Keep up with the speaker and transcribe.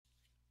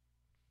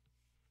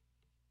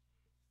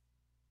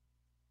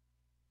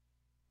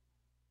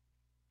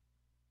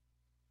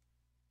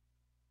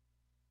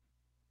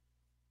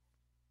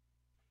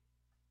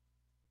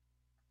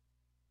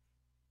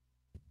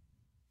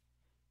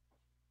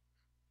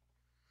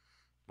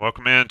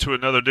Welcome in to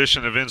another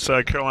edition of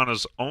Inside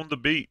Carolina's On the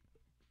Beat.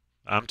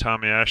 I'm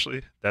Tommy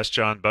Ashley. That's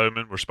John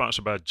Bauman. We're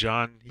sponsored by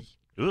Johnny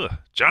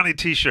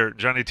T-Shirt,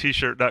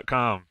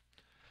 JohnnyT-Shirt.com.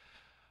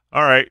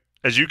 All right,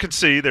 as you can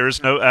see, there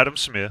is no Adam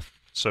Smith,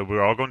 so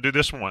we're all going to do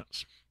this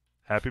once.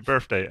 Happy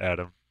birthday,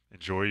 Adam.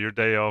 Enjoy your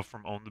day off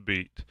from On the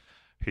Beat.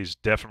 He's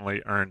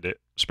definitely earned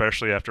it,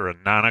 especially after a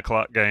 9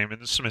 o'clock game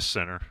in the Smith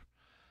Center.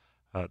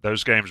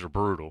 Those games are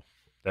brutal.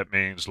 That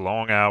means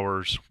long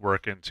hours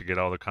working to get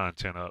all the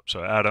content up.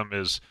 So Adam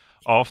is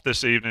off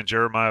this evening.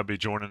 Jeremiah will be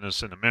joining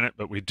us in a minute,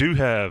 but we do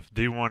have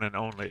the one and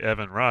only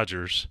Evan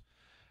Rogers.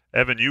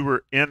 Evan, you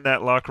were in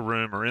that locker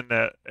room or in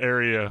that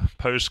area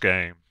post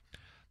game.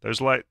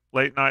 Those late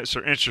nights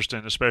are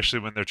interesting, especially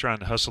when they're trying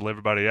to hustle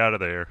everybody out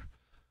of there.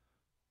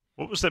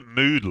 What was that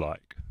mood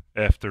like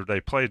after they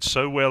played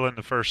so well in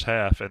the first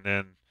half and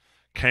then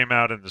came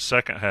out in the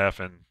second half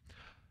and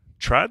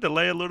tried to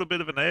lay a little bit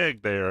of an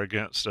egg there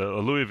against a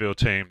Louisville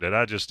team that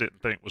I just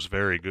didn't think was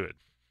very good?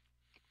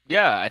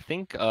 Yeah, I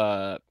think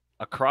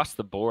across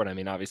the board, I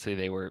mean, obviously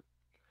they were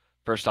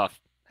first off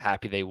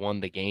happy they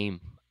won the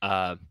game,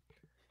 but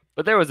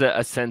there was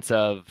a sense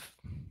of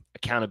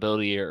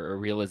accountability or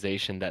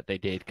realization that they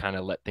did kind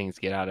of let things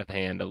get out of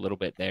hand a little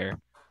bit there.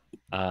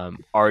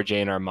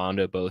 RJ and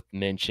Armando both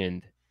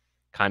mentioned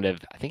kind of,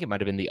 I think it might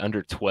have been the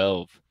under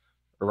 12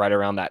 or right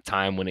around that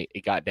time when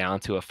it got down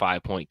to a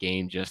 5-point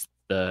game, just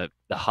the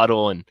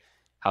huddle and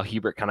how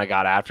Hubert kind of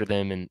got after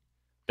them and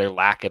their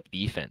lack of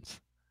defense.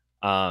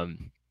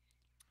 And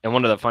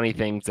one of the funny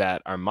things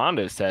that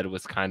Armando said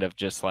was kind of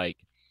just like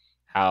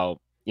how,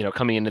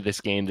 coming into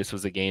this game, this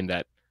was a game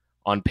that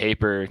on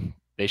paper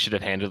they should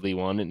have handily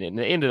won, and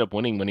they ended up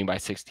winning by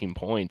 16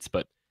 points,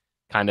 but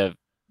kind of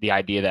the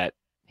idea that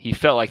he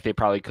felt like they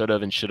probably could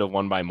have and should have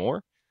won by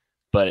more,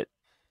 but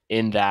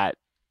in that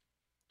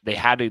they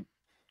had to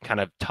kind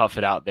of tough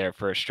it out there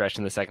for a stretch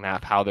in the second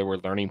half, how there were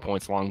learning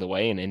points along the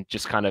way, and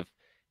just kind of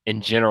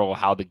in general,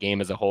 how the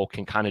game as a whole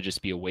can kind of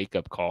just be a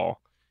wake-up call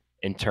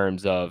in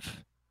terms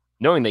of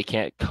knowing they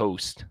can't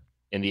coast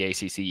in the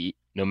ACC,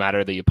 no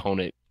matter the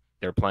opponent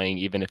they're playing,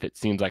 even if it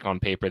seems like on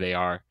paper they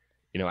are,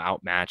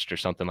 outmatched or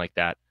something like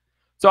that.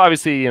 So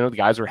obviously, the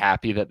guys were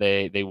happy that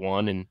they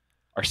won and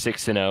are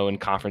 6-0 in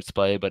conference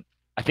play, but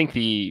I think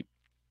the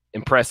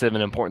impressive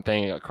and important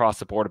thing across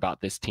the board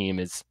about this team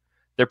is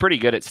they're pretty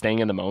good at staying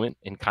in the moment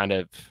and kind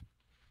of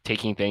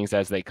taking things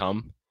as they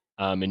come.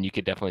 And you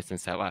could definitely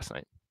sense that last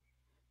night.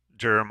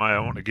 Jeremiah, I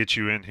want to get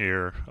you in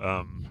here.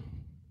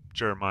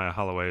 Jeremiah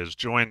Holloway has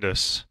joined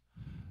us.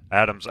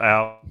 Adam's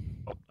out,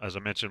 as I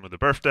mentioned, with the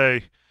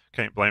birthday.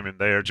 Can't blame him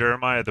there.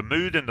 Jeremiah, the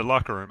mood in the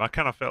locker room, I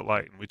kind of felt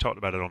like, and we talked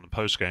about it on the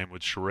postgame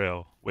with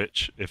Sherelle,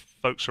 which if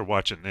folks are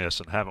watching this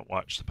and haven't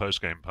watched the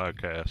postgame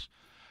podcast,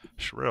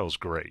 Sherelle's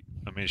great.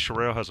 I mean,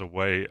 Sherelle has a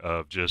way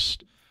of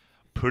just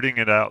putting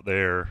it out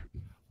there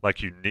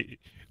like you need.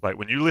 Like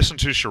when you listen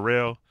to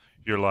Sherelle,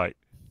 you're like,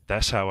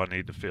 that's how I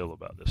need to feel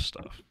about this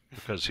stuff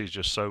because he's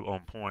just so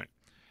on point.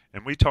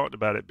 And we talked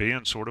about it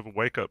being sort of a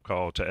wake-up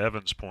call to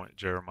Evan's point,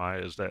 Jeremiah,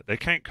 is that they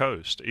can't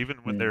coast even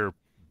when they're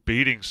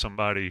beating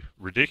somebody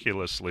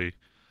ridiculously,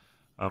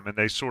 and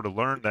they sort of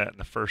learned that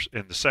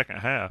in the second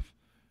half.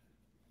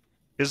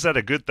 Is that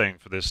a good thing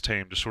for this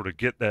team to sort of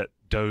get that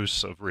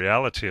dose of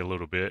reality a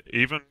little bit,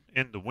 even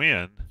in the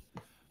win,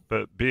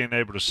 but being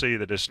able to see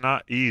that it's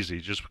not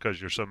easy just because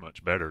you're so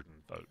much better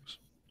than folks?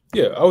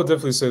 Yeah, I would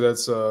definitely say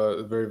that's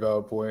a very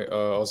valid point.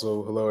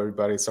 Also, hello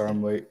everybody. Sorry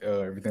I'm late.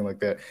 Everything like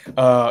that.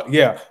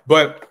 Yeah,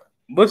 but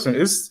listen,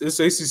 it's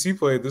ACC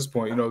play at this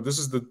point. This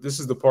is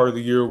the part of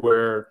the year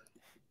where,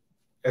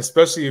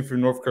 especially if you're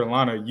North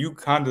Carolina, you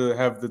kind of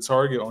have the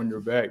target on your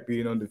back,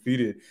 being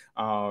undefeated.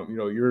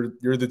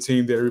 You're the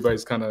team that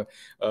everybody's kind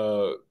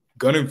of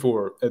gunning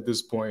for at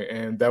this point,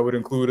 and that would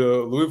include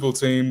a Louisville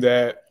team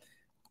that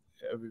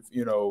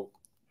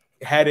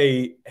had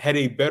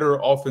a better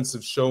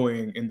offensive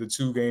showing in the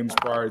two games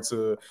prior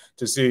to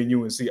seeing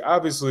UNC.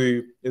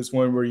 Obviously, it's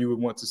one where you would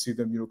want to see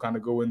them, kind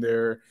of go in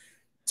there,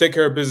 take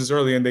care of business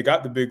early, and they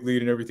got the big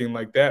lead and everything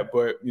like that.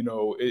 But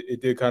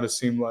it did kind of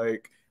seem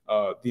like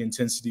the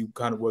intensity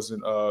kind of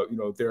wasn't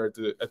there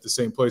at the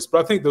same place.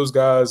 But I think those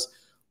guys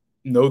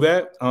know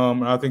that,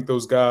 and I think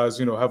those guys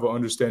have an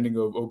understanding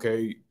of,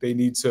 okay, they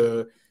need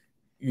to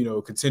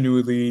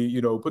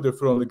continually, put their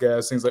foot on the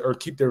gas, things like, or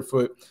keep their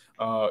foot,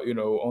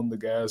 on the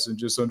gas, and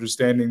just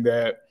understanding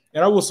that.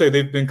 And I will say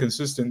they've been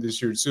consistent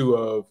this year too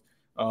of,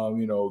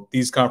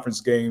 these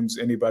conference games,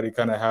 anybody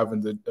kind of having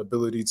the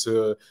ability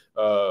to,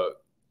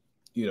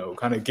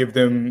 kind of give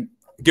them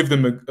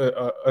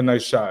a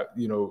nice shot,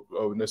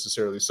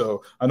 necessarily.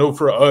 So I know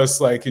for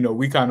us, like,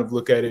 we kind of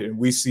look at it and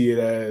we see it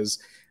as,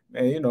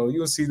 and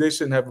UNC, they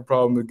shouldn't have a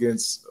problem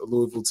against a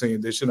Louisville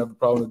team. They shouldn't have a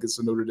problem against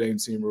a Notre Dame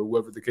team or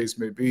whoever the case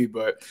may be.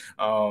 But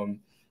I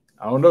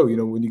don't know.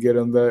 When you get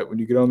on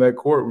that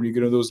court, when you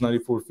get on those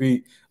 94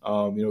 feet,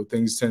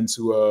 things tend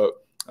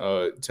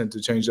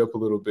to change up a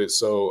little bit.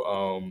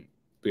 So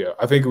yeah,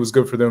 I think it was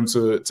good for them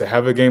to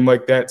have a game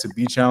like that, to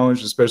be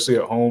challenged, especially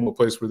at home, a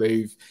place where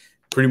they've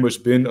pretty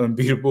much been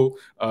unbeatable.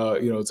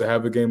 To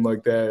have a game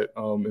like that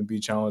and be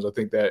challenged, I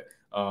think that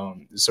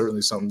is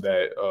certainly something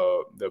that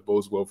that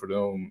bodes well for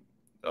them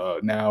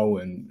now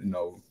and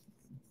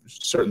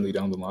certainly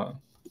down the line.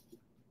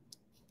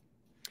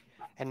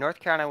 And North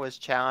Carolina was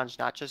challenged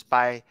not just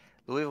by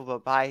Louisville,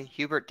 but by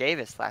Hubert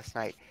Davis last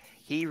night.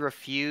 He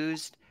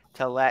refused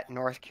to let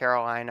North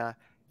Carolina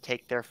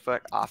take their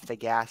foot off the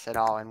gas at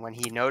all. And when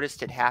he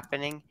noticed it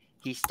happening,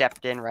 he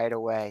stepped in right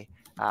away.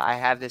 I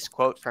have this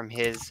quote from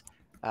his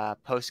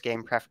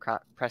post-game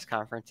press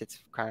conference.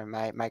 It's kind of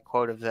my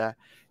quote of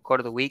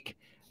the week.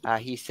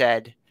 He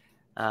said,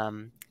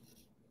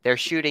 they're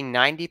shooting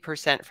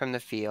 90% from the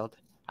field.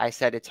 I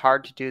said, it's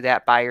hard to do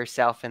that by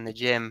yourself in the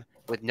gym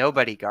with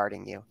nobody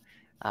guarding you.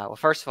 Well,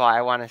 first of all,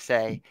 I want to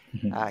say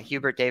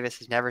Hubert Davis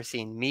has never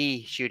seen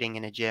me shooting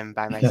in a gym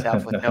by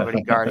myself with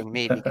nobody guarding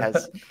me,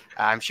 because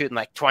I'm shooting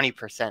like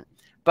 20%.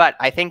 But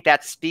I think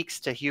that speaks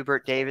to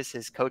Hubert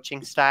Davis's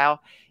coaching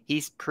style.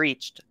 He's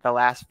preached the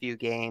last few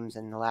games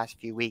and the last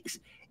few weeks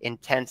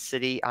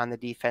intensity on the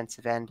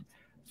defensive end,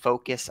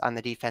 focus on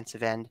the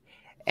defensive end.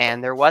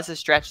 And there was a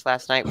stretch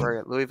last night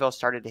where Louisville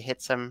started to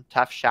hit some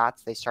tough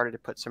shots. They started to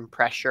put some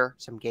pressure,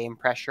 some game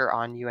pressure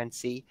on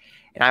UNC.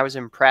 And I was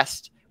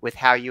impressed with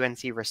how UNC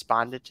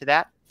responded to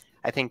that.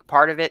 I think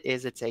part of it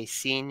is it's a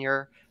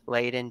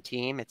senior-laden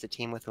team. It's a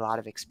team with a lot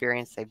of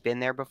experience. They've been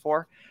there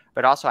before.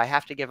 But also I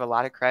have to give a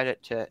lot of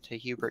credit to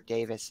Hubert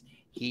Davis.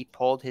 He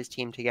pulled his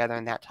team together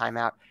in that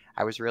timeout.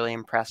 I was really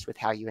impressed with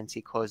how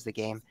UNC closed the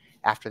game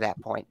after that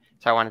point.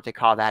 So I wanted to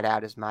call that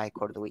out as my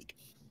quote of the week.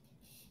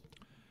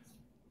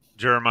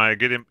 Jeremiah,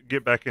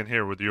 get back in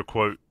here with your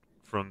quote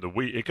from the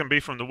week. It can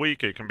be from the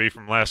week. It can be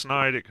from last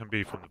night. It can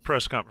be from the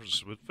press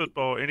conference with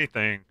football,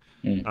 anything.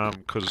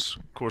 Because,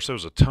 of course, there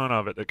was a ton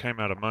of it that came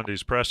out of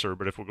Monday's presser.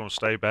 But if we're going to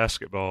stay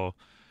basketball,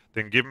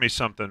 then give me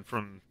something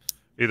from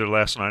either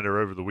last night or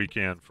over the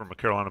weekend from a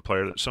Carolina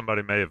player that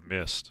somebody may have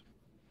missed.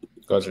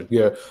 Gotcha.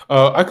 Yeah,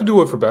 I could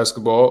do it for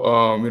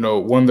basketball.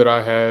 One that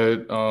I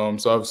had.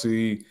 So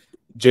obviously,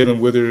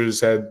 Jalen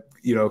Withers had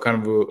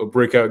kind of a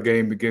breakout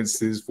game against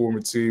his former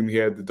team. He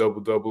had the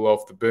double-double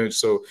off the bench.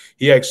 So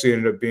he actually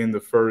ended up being the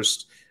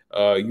first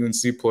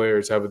UNC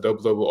player to have a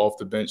double-double off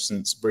the bench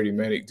since Brady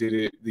Manick did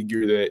it the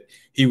year that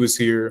he was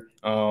here.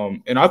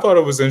 And I thought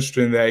it was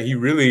interesting that he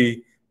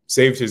really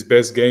saved his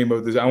best game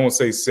of this. I won't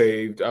say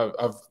saved.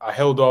 I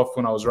held off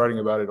when I was writing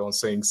about it on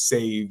saying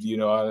saved.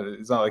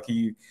 It's not like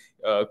he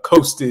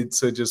coasted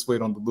to just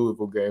wait on the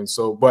Louisville game.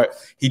 So, but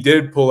he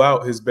did pull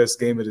out his best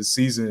game of the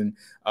season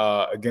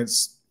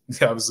against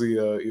obviously,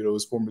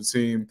 his former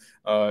team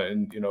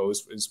and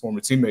his former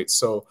teammates.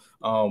 So,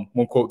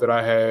 one quote that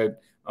I had.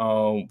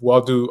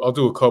 I'll do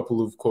a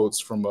couple of quotes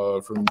from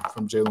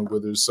Jalen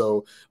Withers.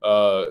 So,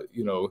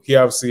 he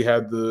obviously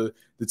had the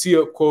tee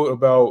up quote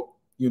about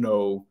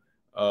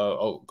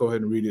I'll go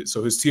ahead and read it.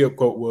 So his tee-up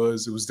quote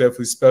was, "It was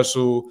definitely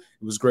special.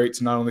 It was great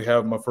to not only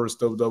have my first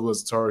double-double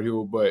as a Tar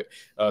Heel, but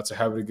to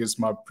have it against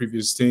my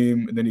previous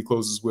team." And then he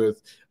closes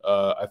with,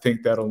 "I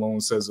think that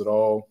alone says it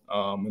all."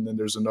 And then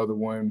there's another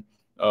one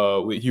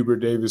with Hubert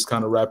Davis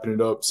kind of wrapping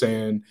it up,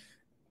 saying,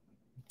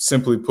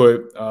 simply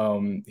put,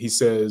 he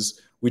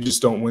says, "We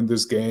just don't win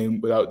this game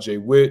without Jay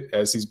Witt,"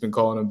 as he's been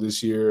calling him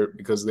this year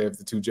because they have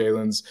the two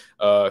Jalens.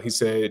 He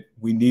said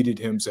we needed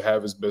him to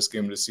have his best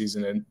game of the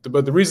season.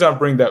 But the reason I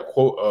bring that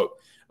quote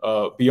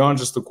up, beyond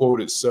just the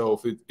quote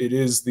itself, it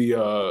is the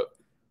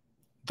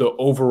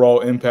overall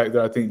impact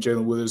that I think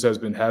Jalen Withers has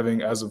been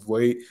having as of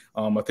late.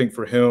 I think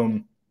for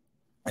him,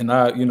 and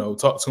I,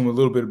 talked to him a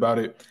little bit about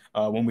it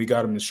when we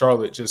got him in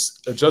Charlotte,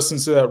 just adjusting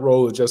to that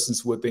role, adjusting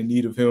to what they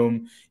need of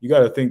him. You got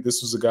to think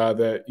this was a guy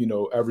that,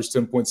 averaged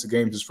 10 points a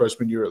game his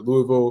freshman year at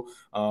Louisville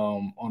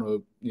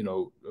on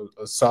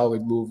a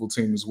solid Louisville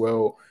team as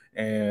well.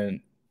 And,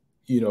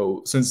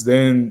 since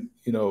then,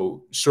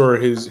 sure,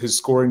 his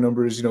scoring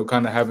numbers,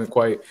 kind of haven't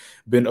quite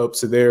been up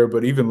to there.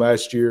 But even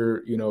last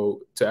year,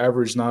 to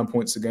average 9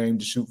 points a game,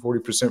 to shoot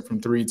 40% from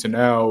three, to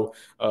now,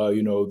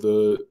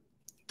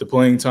 the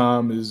playing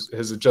time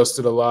has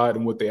adjusted a lot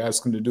and what they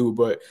asked him to do.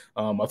 But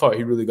I thought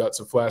he really got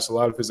to flash a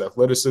lot of his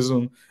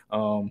athleticism.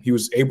 He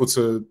was able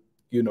to,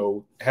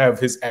 have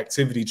his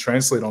activity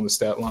translate on the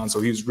stat line. So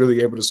he was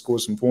really able to score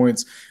some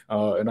points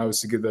and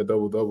obviously get that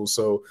double-double.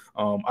 So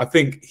I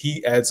think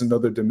he adds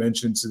another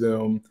dimension to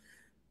them,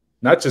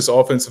 not just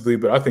offensively,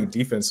 but I think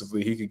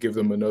defensively, he could give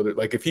them another,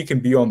 like if he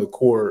can be on the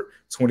court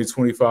 20,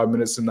 25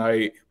 minutes a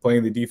night,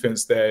 playing the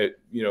defense that,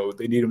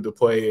 they need him to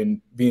play and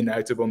being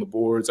active on the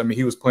boards. I mean,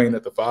 he was playing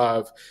at the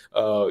 5,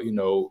 a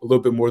little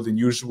bit more than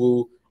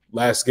usual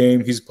last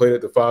game. He's played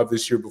at the 5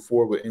 this year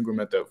before with Ingram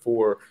at that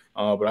 4.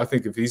 But I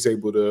think if he's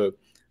able to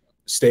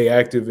stay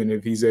active and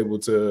if he's able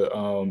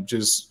to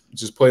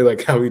just play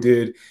like how he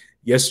did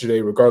yesterday,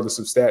 regardless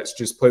of stats,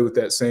 just play with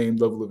that same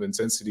level of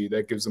intensity,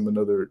 that gives them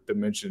another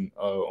dimension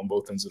on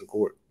both ends of the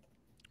court.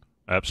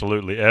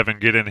 Absolutely. Evan,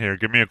 get in here.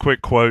 Give me a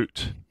quick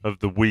quote of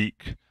the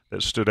week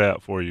that stood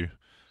out for you.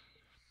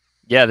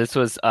 Yeah, this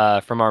was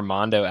from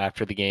Armando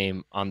after the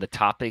game on the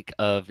topic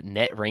of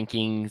net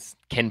rankings,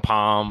 Ken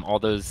Palm, all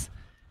those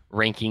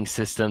ranking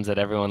systems that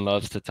everyone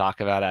loves to talk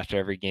about after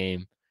every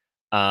game.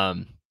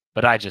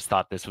 But I just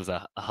thought this was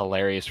a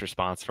hilarious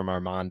response from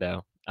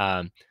Armando.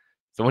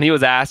 So when he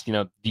was asked,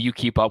 do you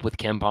keep up with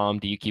KenPom?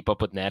 Do you keep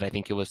up with Ned? I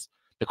think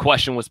the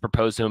question was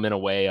proposed to him in a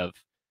way of,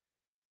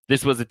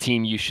 this was a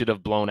team you should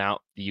have blown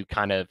out. Do you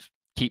kind of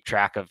keep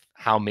track of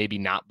how maybe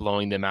not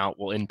blowing them out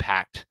will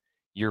impact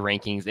your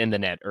rankings in the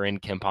net or in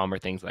KenPom or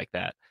things like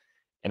that?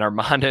 And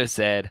Armando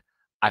said,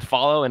 I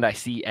follow and I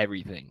see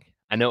everything.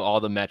 I know all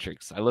the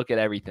metrics. I look at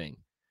everything.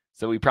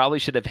 So we probably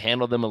should have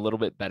handled them a little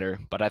bit better.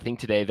 But I think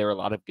today there were a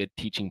lot of good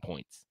teaching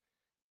points.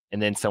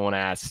 And then someone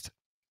asked,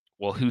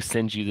 well, who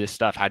sends you this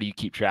stuff? How do you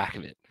keep track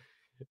of it?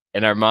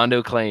 And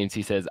Armando claims,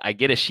 he says, I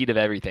get a sheet of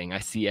everything. I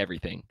see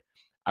everything.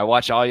 I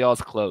watch all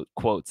y'all's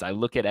quotes. I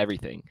look at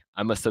everything.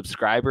 I'm a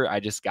subscriber. I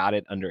just got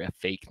it under a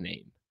fake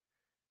name.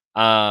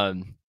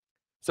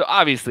 So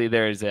obviously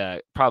there's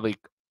probably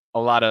a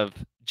lot of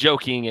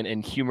joking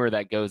and humor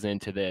that goes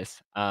into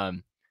this.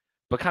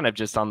 But kind of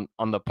just on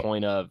the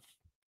point of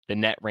the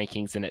net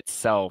rankings in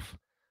itself,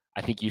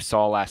 I think you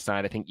saw last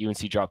night, I think UNC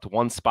dropped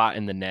 1 spot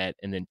in the net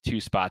and then 2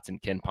 spots in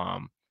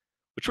KenPom,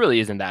 which really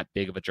isn't that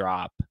big of a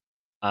drop.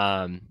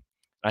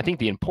 I think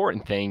the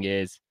important thing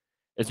is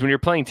when you're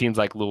playing teams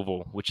like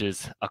Louisville, which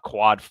is a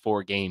quad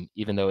 4 game,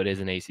 even though it is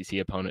an ACC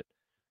opponent,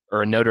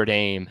 or a Notre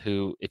Dame,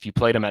 who, if you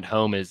played them at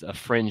home, is a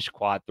fringe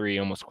quad 3,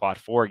 almost quad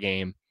 4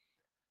 game.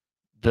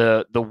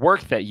 The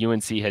work that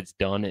UNC has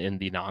done in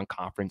the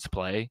non-conference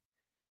play,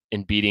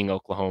 in beating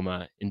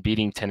Oklahoma, in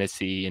beating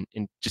Tennessee,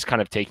 and just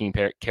kind of taking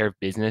care of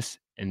business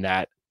in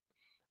that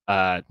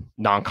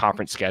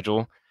non-conference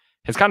schedule,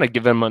 has kind of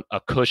given them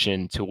a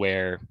cushion to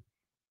where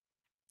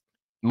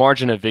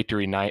margin of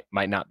victory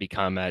might not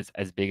become as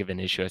big of an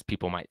issue as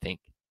people might think.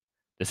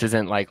 This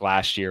isn't like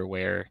last year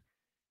where,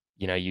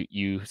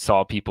 you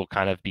saw people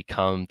kind of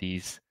become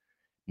these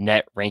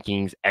net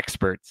rankings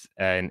experts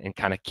and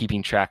kind of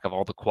keeping track of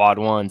all the quad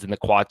 1s and the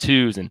quad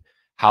 2s and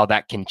how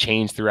that can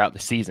change throughout the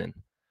season.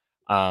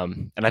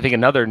 And I think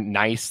another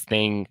nice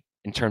thing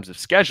in terms of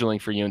scheduling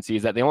for UNC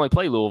is that they only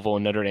play Louisville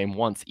and Notre Dame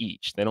once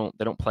each. They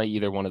don't play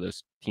either one of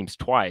those teams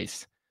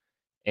twice.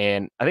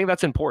 And I think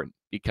that's important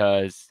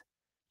because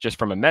just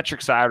from a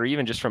metric side or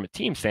even just from a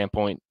team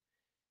standpoint,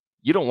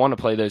 you don't want to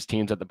play those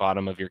teams at the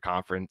bottom of your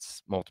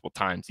conference multiple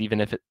times,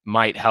 even if it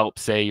might help,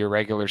 say, your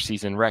regular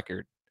season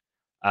record.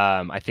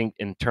 I think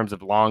in terms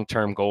of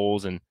long-term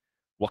goals and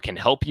what can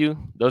help you,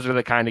 those are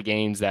the kind of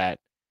games that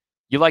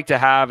you like to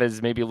have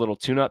as maybe a little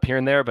tune-up here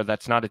and there, but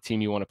that's not a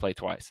team you want to play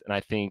twice. And I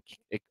think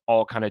it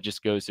all kind of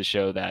just goes to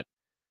show that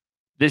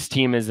this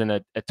team is in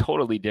a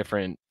totally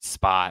different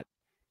spot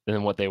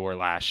than what they were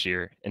last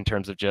year in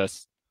terms of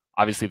just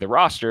obviously the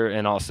roster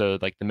and also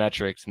like the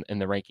metrics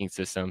and the ranking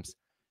systems.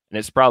 And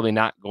it's probably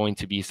not going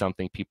to be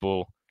something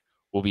people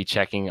will be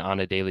checking on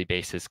a daily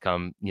basis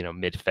come,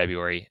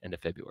 mid-February, end of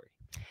February.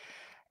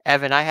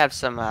 Evan, I have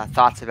some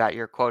thoughts about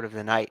your quote of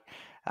the night.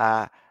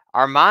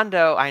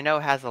 Armando, I know,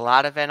 has a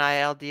lot of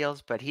NIL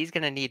deals, but he's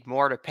going to need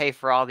more to pay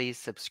for all these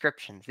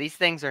subscriptions. These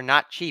things are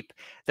not cheap.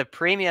 The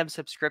premium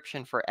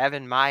subscription for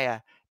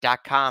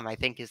evanmaya.com, I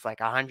think, is like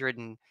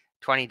 $120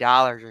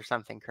 or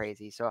something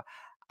crazy. So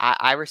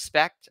I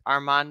respect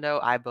Armando.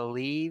 I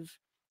believe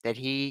that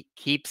he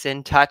keeps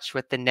in touch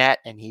with the net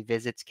and he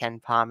visits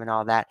KenPom and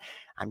all that.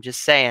 I'm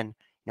just saying,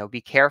 be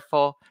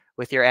careful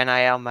with your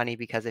NIL money,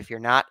 because if you're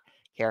not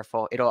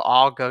careful, it'll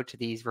all go to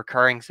these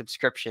recurring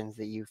subscriptions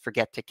that you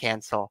forget to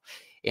cancel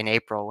in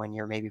April when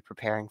you're maybe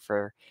preparing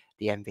for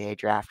the NBA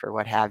draft or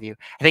what have you.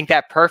 I think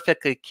that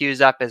perfectly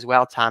cues up as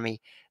well, Tommy,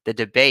 the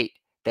debate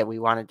that we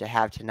wanted to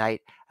have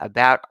tonight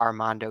about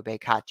Armando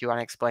Bacot. Do you want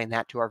to explain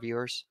that to our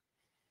viewers?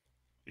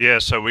 Yeah,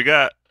 so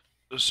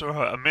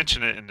I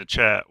mentioned it in the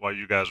chat while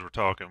you guys were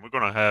talking. We're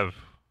going to have,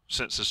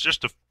 since it's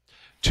just a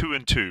 2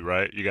 and 2,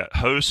 right? You got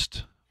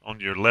host on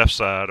your left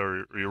side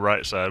or your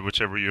right side,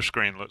 whichever your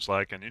screen looks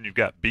like, and then you've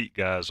got beat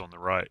guys on the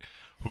right.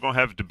 We're going to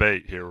have a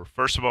debate here.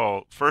 First of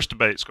all, first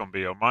debate's going to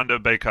be Armando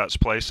Bacot's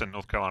place in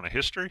North Carolina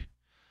history.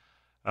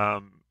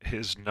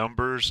 His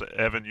numbers,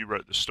 Evan, you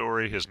wrote the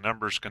story, his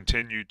numbers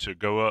continue to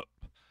go up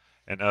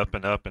and up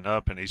and up and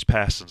up, and he's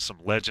passing some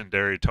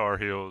legendary Tar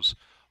Heels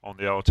on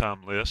the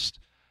all-time list.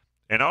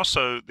 And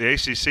also the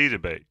ACC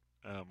debate.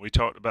 We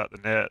talked about the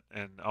net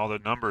and all the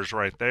numbers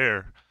right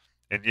there.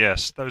 And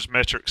yes, those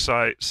metric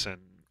sites and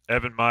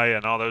Evan Maya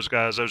and all those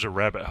guys, those are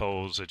rabbit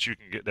holes that you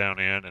can get down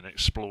in and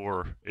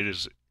explore. It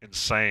is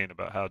insane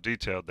about how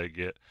detailed they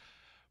get.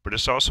 But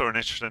it's also an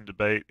interesting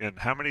debate in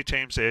how many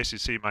teams the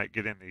ACC might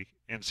get in the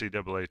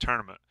NCAA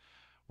tournament.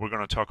 We're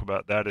going to talk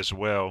about that as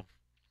well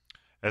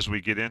as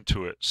we get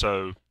into it.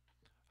 So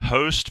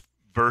host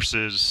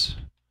versus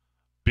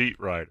beat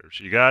writers.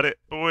 You got it,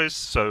 boys?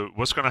 So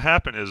what's going to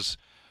happen is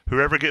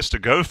whoever gets to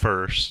go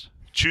first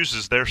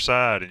chooses their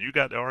side, and you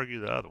got to argue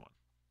the other one.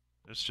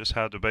 It's just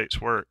how debates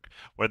work,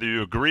 whether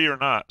you agree or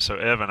not. So,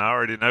 Evan, I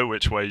already know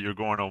which way you're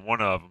going on one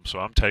of them, so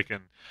I'm taking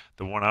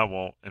the one I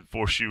want and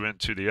force you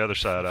into the other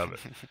side of it.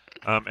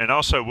 And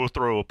also, we'll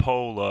throw a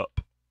poll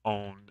up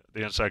on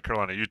the Inside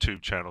Carolina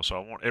YouTube channel. So I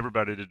want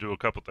everybody to do a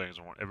couple things.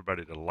 I want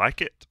everybody to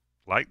like it,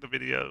 like the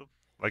video,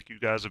 like you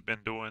guys have been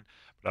doing.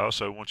 But I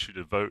also want you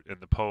to vote in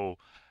the poll.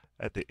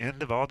 at the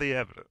end of all the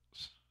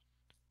evidence.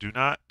 Do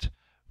not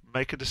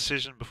make a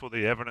decision before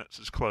the evidence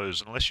is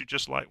closed. Unless you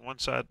just like one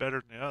side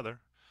better than the other,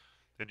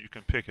 then you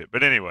can pick it.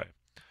 But anyway,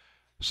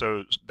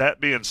 so that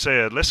being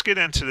said, let's get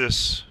into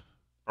this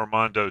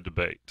Armando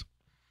debate.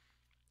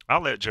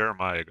 I'll let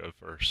Jeremiah go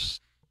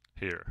first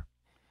here.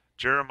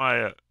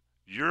 Jeremiah,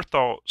 your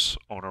thoughts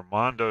on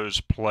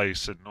Armando's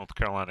place in North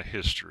Carolina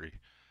history.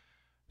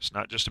 It's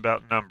not just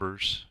about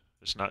numbers.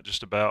 It's not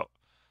just about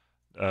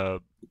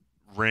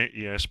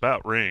it's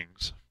about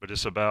rings, but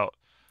it's about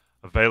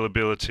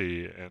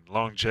availability and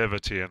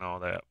longevity and all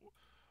that.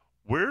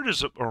 Where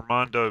does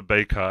Armando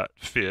Bacot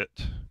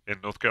fit in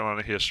North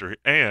Carolina history,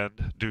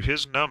 and do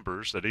his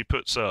numbers that he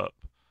puts up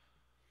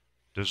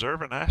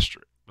deserve an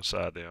asterisk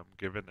beside them,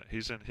 given that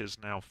he's in his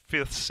now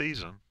 5th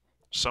season?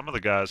 Some of the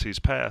guys he's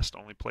passed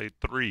only played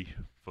 3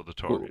 for the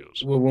Tar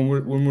Heels. Well,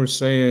 when we're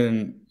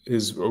saying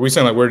are we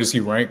saying like where does he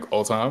rank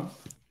all time?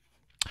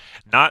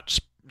 Not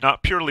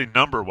purely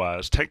number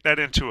wise. Take that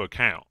into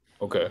account.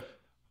 Okay.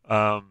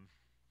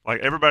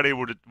 Like everybody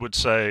would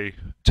say,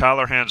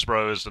 Tyler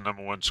Hansbrough is the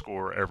 #1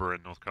 scorer ever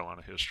in North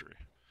Carolina history.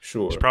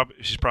 Sure.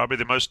 He's probably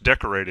the most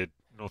decorated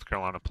North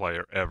Carolina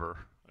player ever,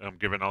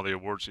 given all the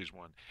awards he's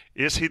won.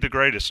 Is he the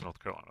greatest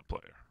North Carolina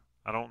player?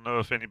 I don't know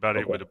if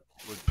anybody would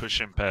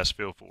push him past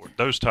Phil Ford.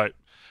 Those type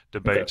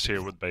debates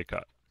here with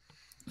Bacot.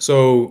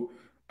 So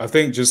I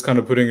think just kind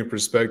of putting in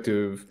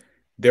perspective,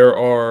 there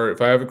are,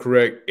 if I have it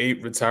correct,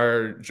 8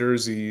 retired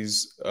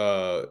jerseys,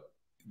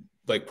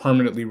 like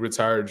permanently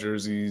retired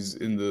jerseys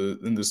in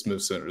the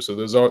Smith Center. So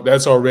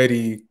that's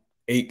already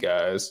 8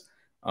 guys.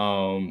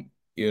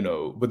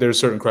 But there's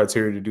certain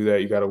criteria to do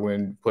that. You got to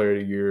win Player of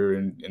the Year,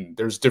 and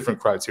there's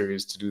different criteria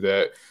to do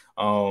that.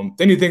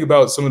 Then you think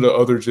about some of the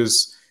other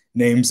just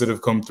names that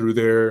have come through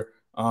there.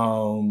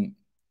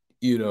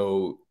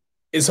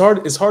 It's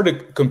hard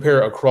to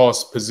compare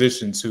across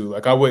position too.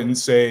 Like I wouldn't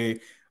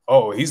say,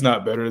 oh, he's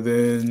not better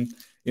than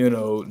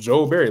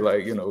Joe Barry.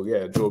 Like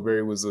Joe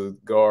Barry was a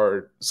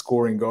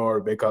scoring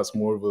guard. Bacot's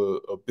more of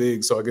a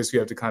big. So I guess you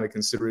have to kind of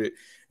consider it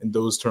in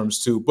those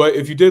terms too. But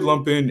if you did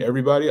lump in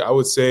everybody, I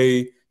would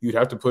say you'd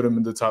have to put him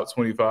in the top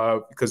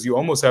 25 because you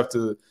almost have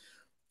to.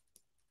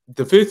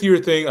 The 5th year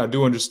thing, I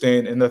do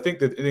understand. And I think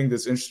the thing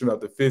that's interesting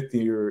about the 5th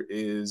year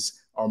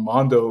is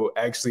Armando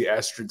actually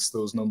asterisks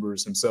those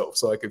numbers himself.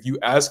 So, like, if you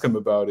ask him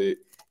about it,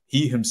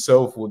 he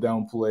himself will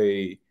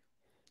downplay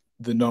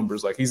the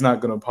numbers. Like, he's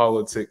not going to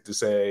politic to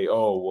say,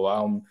 oh,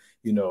 well,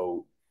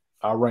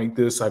 I ranked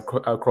this. I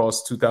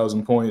crossed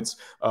 2,000 points.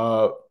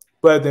 But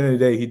at the end of the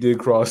day, he did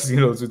cross,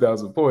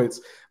 2,000 points.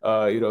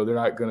 They're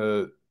not going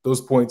to –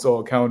 those points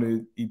all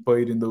counted. He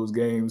played in those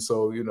games.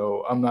 So,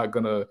 I'm not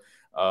going to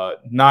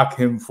knock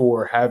him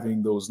for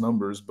having those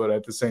numbers. But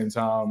at the same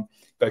time,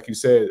 like you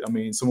said, I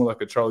mean, someone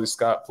like a Charlie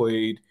Scott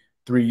played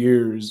 3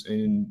 years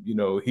and,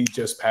 he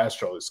just passed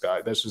Charlie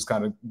Scott. That's just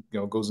kind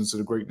of, goes into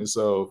the greatness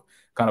of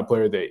kind of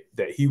player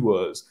that he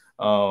was.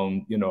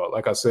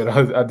 Like I said,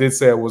 I did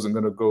say I wasn't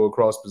going to go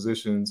across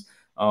positions,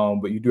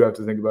 but you do have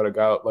to think about a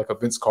guy like a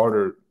Vince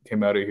Carter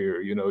came out of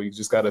here. You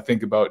just got to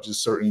think about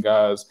just certain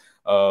guys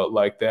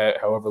like that,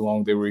 however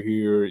long they were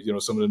here,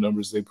 some of the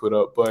numbers they put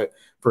up. But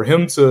for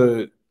him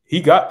he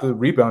got the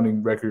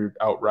rebounding record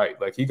outright.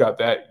 Like he got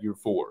that year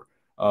 4.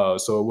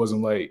 So it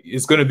wasn't like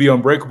it's going to be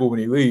unbreakable when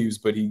he leaves,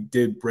 but he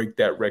did break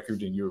that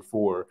record in year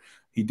 4.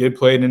 He did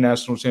play in the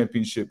national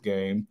championship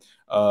game,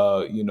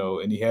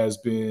 and he has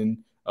been,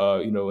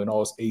 an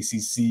all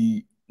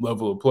ACC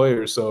level of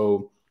player.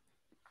 So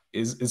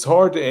it's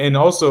hard to, and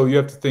also you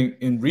have to think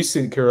in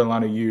recent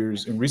Carolina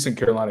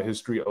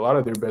history, a lot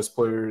of their best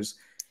players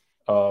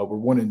were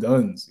one and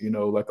dones.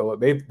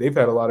 They've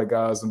had a lot of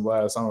guys in the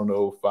last,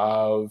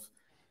 5.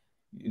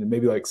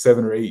 Maybe like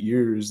 7 or 8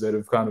 years that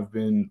have kind of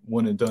been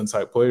one and done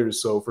type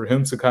players. So for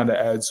him to kind of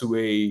add to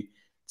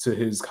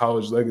his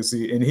college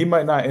legacy, and he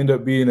might not end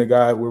up being a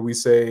guy where we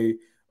say,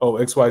 oh,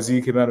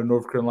 XYZ came out of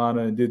North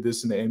Carolina and did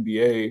this in the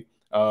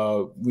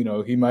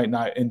NBA. He might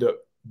not end up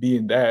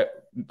being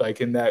that, like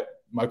in that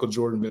Michael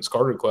Jordan, Vince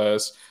Carter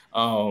class.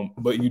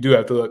 But you do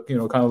have to look,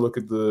 kind of look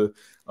at the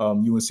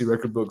UNC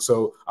record book.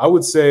 So I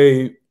would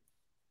say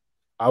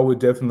I would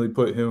definitely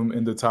put him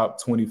in the top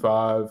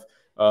 25.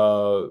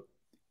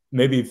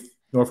 Maybe if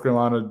North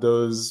Carolina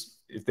does,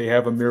 if they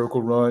have a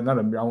miracle run, I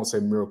won't say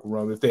miracle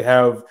run, but if they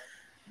have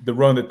the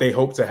run that they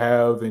hope to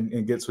have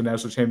and get to a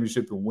national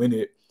championship and win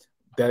it,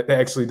 that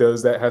has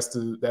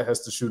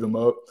to shoot them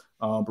up.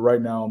 But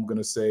right now I'm going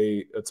to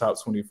say a top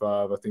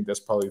 25. I think that's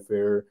probably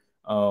fair.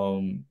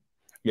 I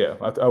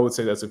would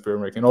say that's a fair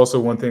ranking. Also,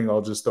 one thing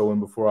I'll just throw in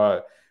before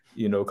I,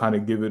 kind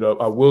of give it up,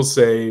 I will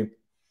say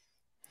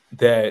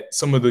that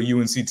some of the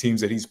UNC teams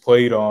that he's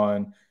played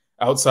on,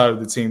 outside of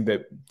the team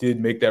that did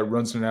make that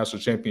run to the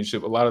national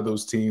championship, a lot of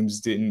those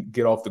teams didn't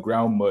get off the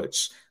ground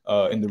much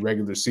in the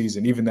regular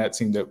season, even that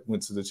team that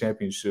went to the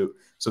championship.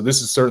 So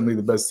this is certainly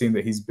the best team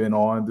that he's been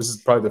on. This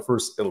is probably the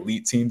first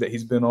elite team that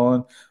he's been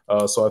on.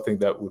 So I think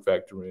that would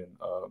factor in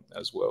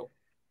as well.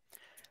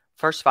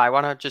 First of all, I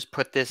want to just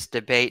put this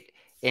debate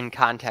in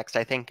context,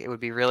 I think it would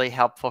be really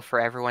helpful for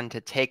everyone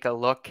to take a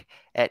look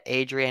at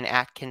Adrian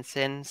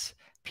Atkinson's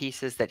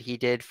pieces that he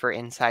did for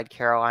Inside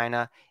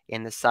Carolina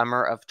in the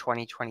summer of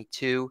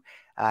 2022.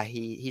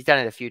 He's done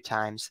it a few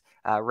times,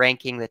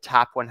 ranking the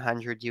top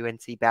 100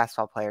 UNC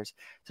basketball players.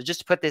 So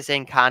just to put this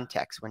in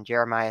context, when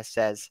Jeremiah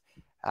says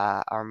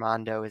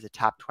Armando is a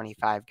top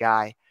 25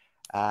 guy,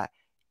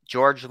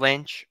 George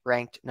Lynch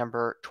ranked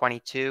number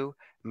 22,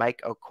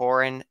 Mike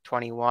O'Koren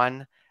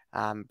 21.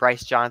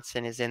 Bryce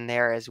Johnson is in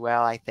there as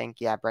well, I think.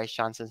 Yeah, Bryce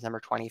Johnson's number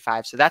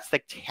 25. So that's the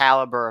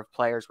caliber of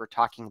players we're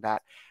talking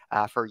about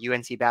for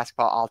UNC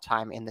basketball all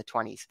time in the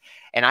 20s.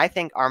 And I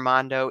think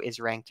Armando is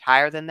ranked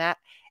higher than that.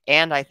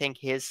 And I think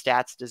his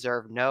stats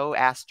deserve no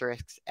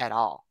asterisks at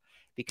all,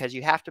 because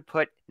you have to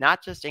put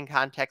not just in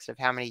context of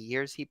how many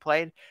years he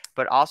played,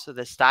 but also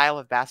the style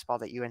of basketball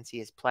that UNC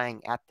is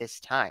playing at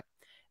this time.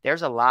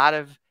 There's a lot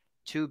of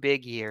 2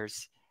 big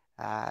years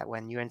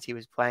when UNC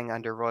was playing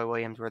under Roy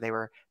Williams, where they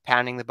were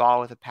pounding the ball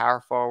with a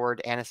power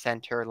forward and a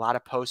center, a lot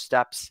of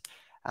post-ups.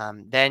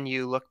 Then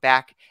you look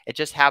back at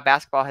just how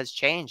basketball has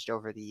changed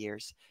over the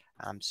years.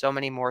 So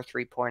many more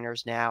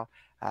three-pointers now,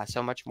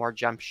 so much more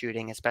jump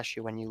shooting,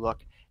 especially when you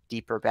look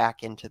deeper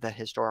back into the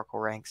historical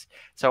ranks.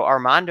 So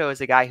Armando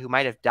is a guy who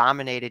might have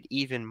dominated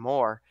even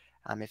more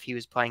if he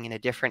was playing in a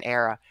different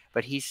era,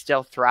 but he's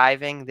still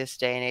thriving this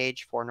day and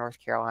age for North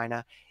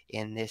Carolina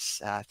in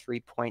this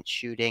three-point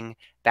shooting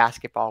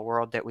basketball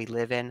world that we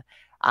live in.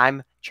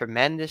 I'm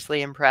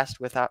tremendously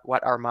impressed with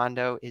what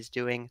Armando is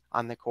doing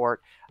on the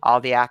court. All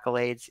the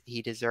accolades,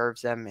 he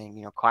deserves them,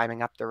 and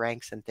climbing up the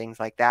ranks and things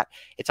like that.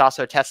 It's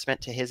also a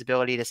testament to his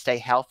ability to stay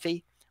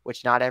healthy,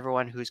 which not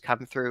everyone who's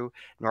come through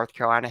North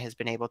Carolina has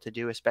been able to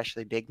do,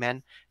 especially big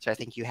men. So I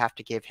think you have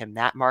to give him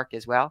that mark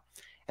as well.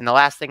 And the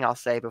last thing I'll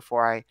say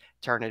before I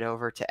turn it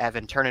over to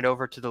Evan, turn it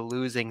over to the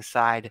losing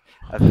side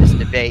of this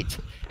debate,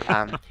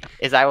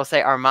 is I will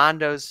say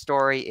Armando's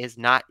story is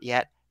not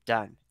yet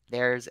done.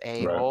 There's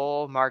a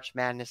whole March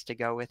Madness to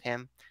go with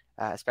him,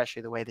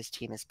 especially the way this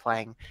team is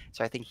playing.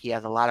 So I think he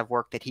has a lot of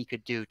work that he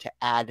could do to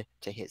add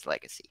to his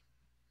legacy.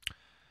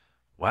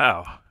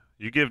 Wow.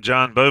 You give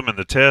John Bauman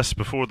the test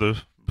before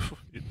the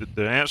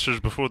answers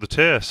before the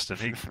test, and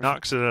he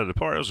knocks it out of the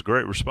park. That was a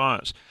great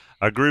response.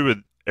 I agree with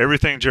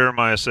everything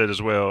Jeremiah said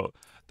as well.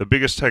 The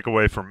biggest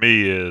takeaway for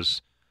me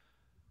is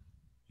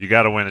you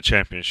got to win a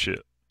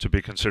championship to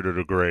be considered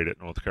a great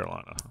at North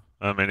Carolina.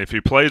 I mean, if he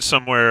played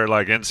somewhere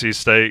like NC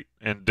State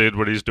and did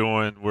what he's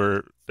doing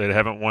where they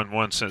haven't won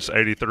one since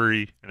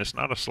 '83, and it's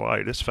not a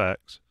slight, it's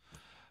facts,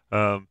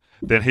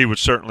 then he would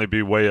certainly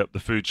be way up the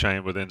food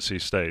chain with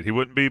NC State. He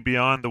wouldn't be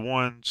beyond the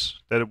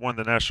ones that have won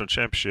the national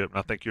championship, and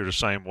I think you're the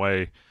same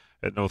way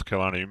at North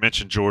Carolina. You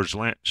mentioned George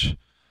Lynch.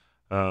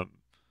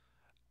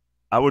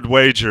 I would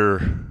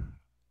wager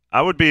 –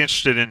 I would be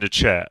interested in the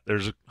chat.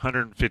 There's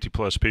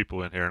 150-plus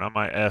people in here, and I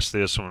might ask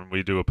this when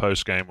we do a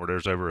post-game where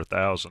there's over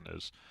 1,000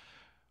 is,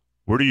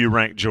 where do you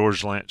rank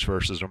George Lynch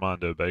versus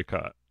Armando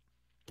Bacot?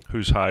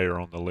 Who's higher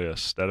on the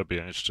list? That'll be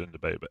an interesting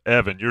debate. But,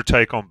 Evan, your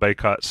take on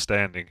Bacot's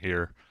standing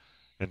here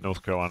in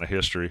North Carolina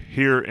history,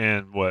 here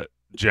in,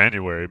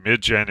 January,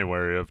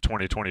 mid-January of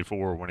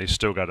 2024, when he's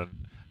still got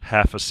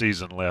half a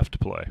season left to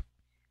play?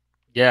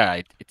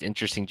 Yeah, it's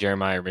interesting.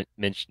 Jeremiah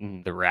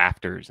mentioned the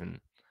rafters, and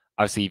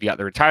obviously you've got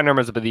the retired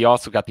numbers, but you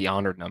also got the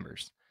honored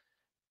numbers.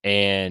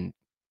 And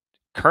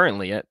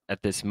currently,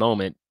 at this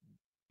moment,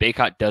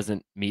 Bacot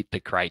doesn't meet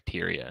the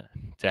criteria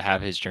to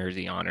have his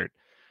jersey honored.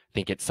 I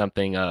think it's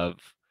something of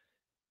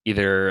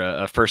either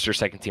a first or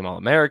second team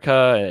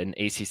All-America, an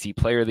ACC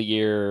Player of the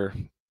Year,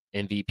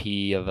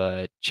 MVP of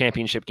a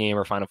championship game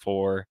or Final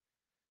Four.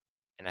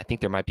 And I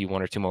think there might be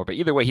one or two more. But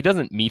either way, he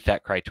doesn't meet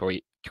that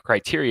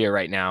criteria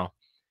right now.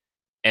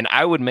 And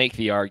I would make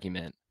the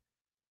argument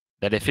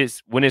that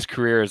when his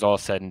career is all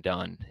said and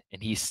done,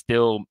 and he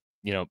still,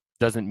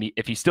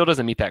 if he still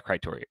doesn't meet that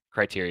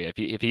criteria,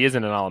 if he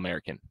isn't an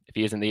All-American, if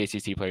he isn't the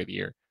ACC Player of the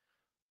Year,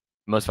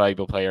 most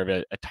valuable player of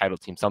a title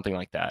team, something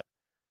like that,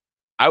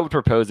 I would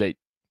propose that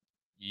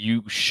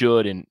you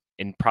should and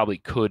probably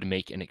could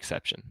make an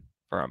exception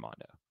for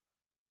Armando.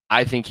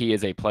 I think he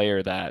is a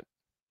player that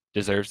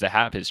deserves to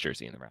have his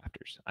jersey in the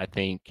rafters. I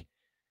think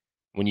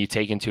when you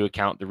take into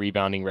account the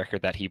rebounding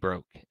record that he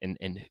broke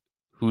and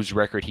whose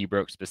record he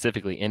broke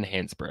specifically in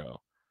Hansbrough,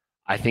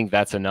 I think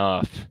that's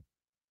enough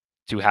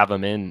to have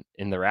him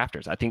in the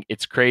rafters. I think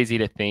it's crazy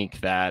to think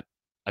that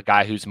a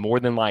guy who's more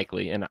than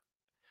likely, and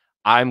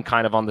I'm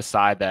kind of on the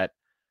side that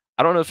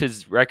I don't know if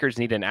his records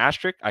need an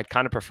asterisk. I'd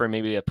kind of prefer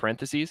maybe a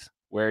parentheses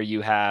where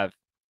you have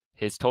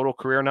his total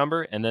career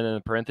number, and then in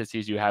the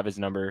parentheses you have his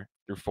number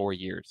through 4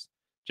 years,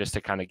 just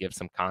to kind of give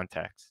some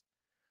context.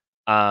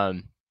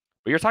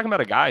 But you're talking about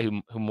a guy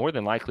who more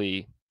than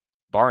likely,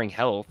 barring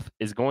health,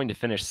 is going to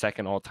finish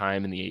second all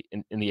time in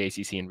the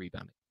ACC in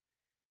rebounding.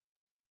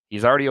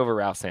 He's already over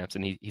Ralph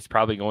Sampson. He's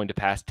probably going to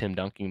pass Tim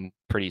Duncan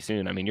pretty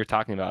soon. I mean, you're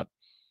talking about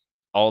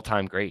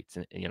all-time greats,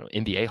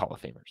 NBA Hall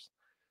of Famers.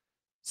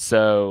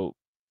 So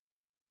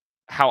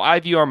how I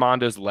view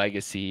Armando's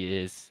legacy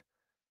is,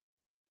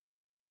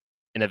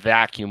 in a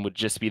vacuum, would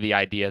just be the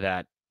idea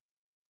that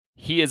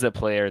he is a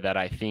player that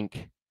I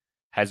think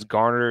has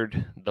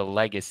garnered the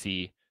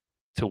legacy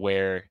to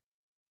where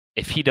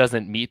if he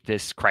doesn't meet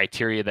this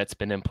criteria that's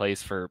been in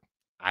place for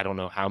I don't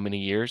know how many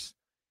years,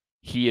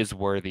 he is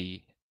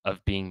worthy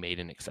of being made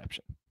an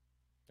exception.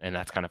 And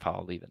that's kind of how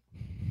I'll leave it.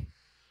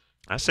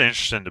 That's an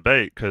interesting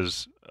debate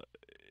because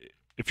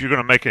if you're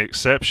going to make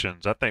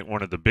exceptions, I think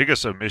one of the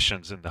biggest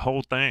omissions in the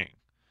whole thing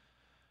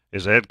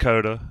is Ed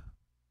Cota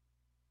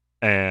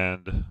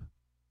and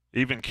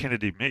even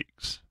Kennedy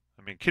Meeks.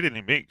 I mean,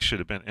 Kennedy Meeks should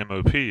have been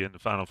MOP in the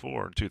Final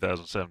Four in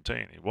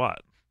 2017. He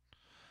wasn't.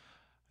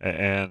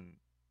 And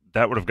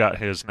that would have got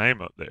his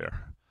name up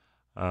there.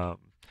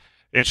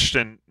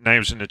 Interesting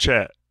names in the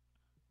chat.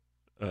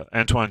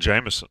 Antoine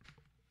Jameson.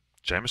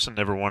 Jameson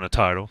never won a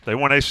title. They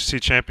won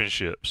ACC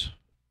championships,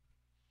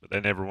 but they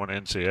never won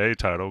an NCAA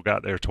title.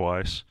 Got there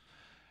twice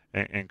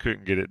and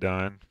couldn't get it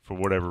done for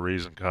whatever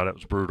reason. God, that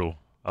was brutal.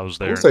 I was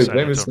there. I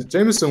would say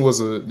Jameson was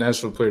a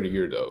National Player of the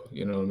Year, though.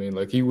 You know what I mean?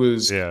 Like he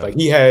was, like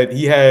he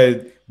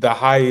had the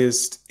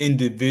highest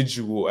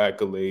individual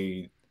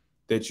accolade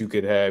that you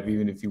could have,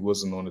 even if he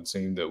wasn't on a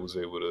team that was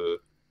able to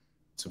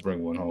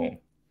bring one home.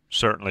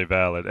 Certainly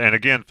valid. And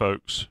again,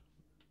 folks,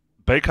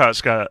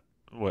 Bacot's got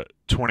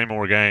 20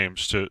 more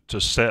games to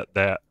set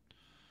that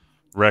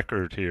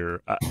record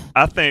here.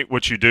 I think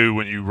what you do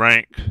when you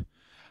rank,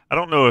 I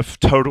don't know if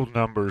total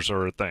numbers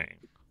are a thing.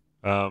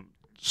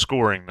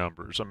 Scoring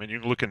numbers. I mean, you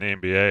can look in the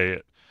NBA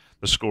at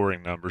the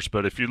scoring numbers,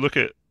 but if you look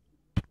at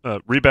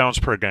rebounds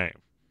per game,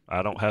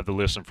 I don't have the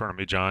list in front of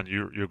me, John.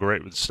 You're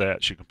great with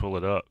stats. You can pull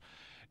it up.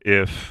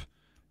 If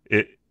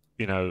it,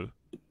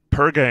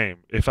 per game,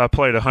 if I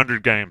played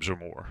 100 games or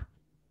more,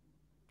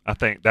 I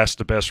think that's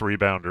the best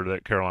rebounder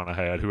that Carolina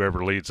had.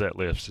 Whoever leads that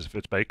list, if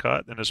it's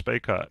Bacot, then it's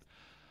Bacot.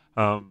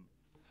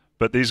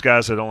 But these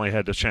guys had only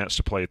had the chance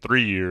to play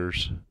 3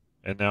 years,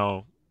 and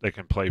now they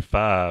can play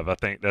 5. I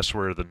think that's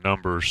where the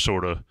numbers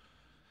sort of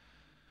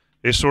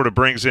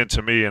brings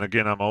into me. And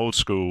again, I'm old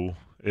school.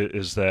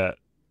 Is that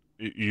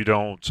you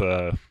don't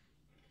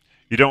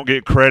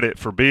get credit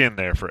for being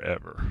there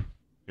forever.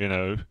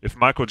 If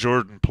Michael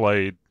Jordan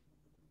played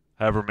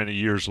however many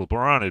years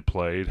LeBron had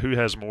played, who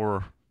has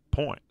more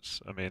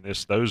points? I mean,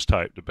 it's those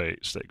type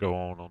debates that go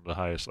on the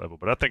highest level.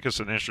 But I think it's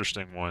an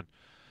interesting one.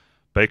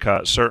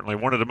 Bacot certainly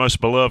one of the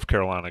most beloved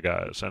Carolina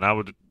guys, and I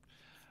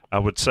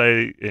would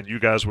say, and you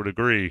guys would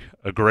agree,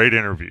 a great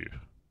interview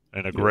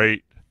and a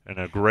great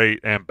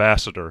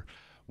ambassador.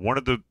 One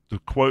of the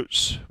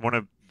quotes, one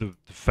of the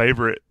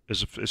favorite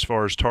as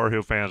far as Tar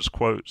Heel fans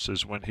quotes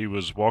is when he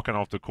was walking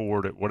off the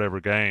court at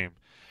whatever game,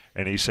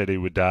 and he said he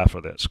would die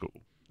for that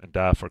school and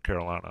die for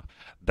Carolina.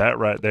 That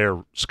right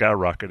there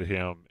skyrocketed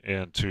him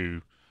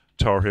into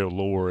Tar Heel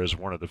lore as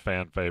one of the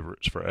fan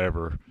favorites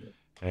forever.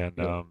 And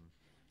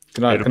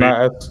can I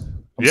ask?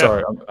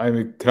 Sorry.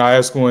 Can I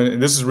ask one?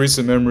 And this is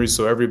recent memory,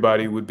 so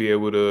everybody would be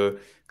able to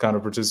kind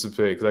of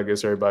participate because I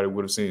guess everybody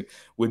would have seen.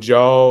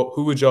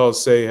 Who would y'all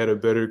say had a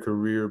better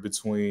career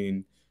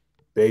between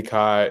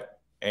Bacot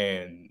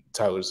and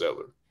Tyler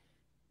Zeller?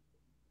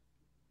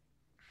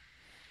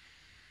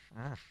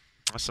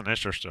 That's an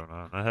interesting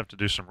one. I have to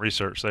do some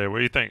research there. What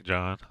do you think,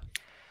 John?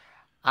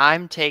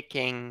 I'm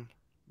taking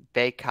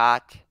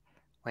Bacot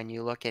when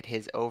you look at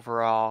his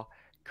overall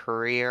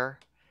career.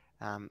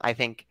 I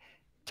think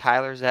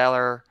Tyler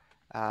Zeller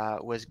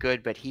was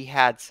good, but he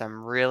had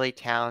some really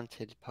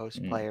talented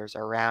post players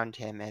around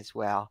him as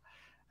well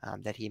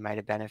that he might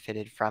have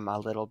benefited from a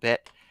little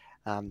bit.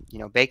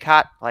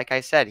 Bacot, like I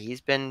said,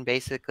 he's been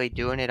basically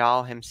doing it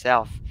all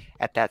himself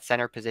at that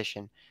center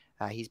position.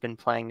 He's been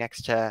playing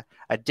next to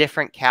a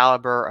different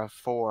caliber of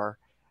 4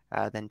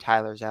 than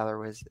Tyler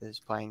Zeller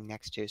is playing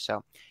next to.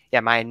 So,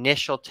 yeah, my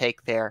initial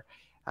take there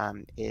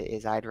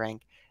is I'd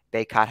rank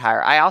Bacot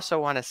higher. I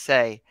also want to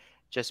say,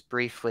 just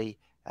briefly,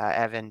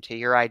 Evan, to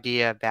your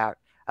idea about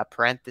a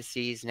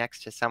parentheses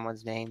next to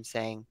someone's name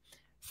saying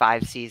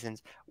 5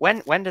 seasons.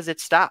 When does it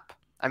stop?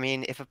 I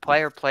mean, if a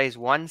player plays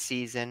 1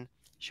 season,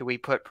 should we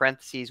put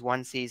parentheses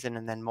 1 season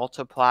and then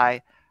multiply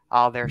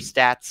all their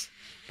stats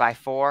by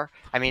 4?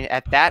 I mean,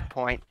 at that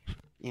point,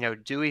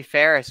 Dewey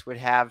Ferris would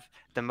have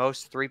the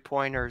most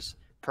 3-pointers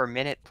per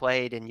minute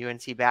played in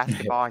UNC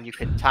basketball, and you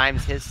could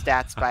times his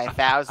stats by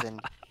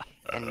 1,000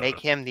 and make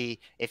him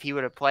if he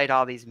would have played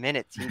all these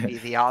minutes, he'd be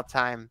the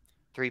all-time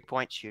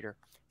 3-point shooter.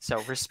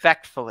 So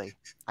respectfully,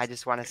 I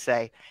just want to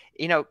say,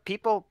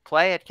 people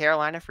play at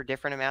Carolina for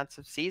different amounts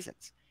of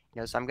seasons.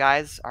 Some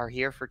guys are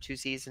here for 2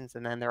 seasons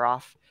and then they're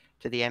off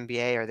to the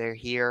NBA, or they're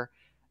here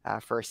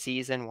for a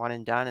season, 1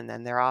 and done, and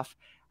then they're off.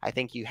 I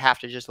think you have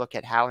to just look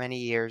at how many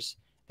years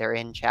they're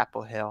in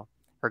Chapel Hill,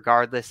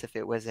 regardless if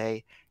it was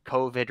a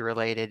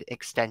COVID-related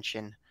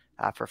extension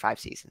for 5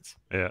 seasons.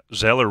 Yeah,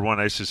 Zeller won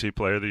ACC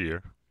Player of the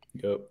Year.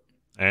 Yep.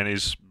 And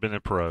he's been a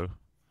pro.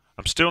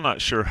 I'm still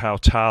not sure how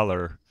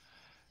Tyler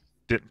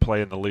didn't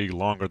play in the league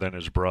longer than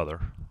his brother,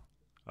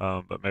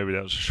 but maybe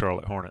that was a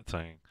Charlotte Hornet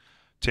thing.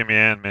 Timmy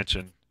Ann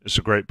mentioned, it's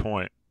a great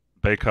point,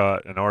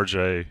 Bacot and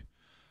RJ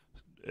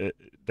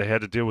they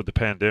had to deal with the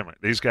pandemic.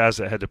 These guys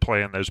that had to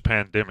play in those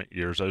pandemic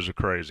years, those are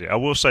crazy. I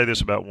will say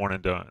this about one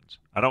and dones.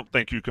 I don't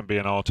think you can be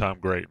an all-time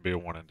great and be a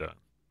one and done.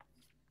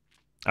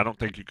 I don't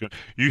think you can.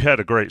 You had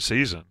a great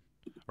season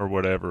or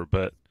whatever,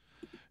 but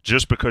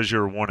just because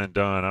you're one and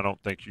done, I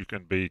don't think you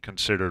can be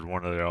considered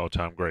one of the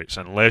all-time greats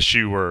unless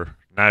you were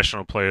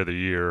National Player of the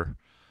Year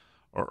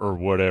or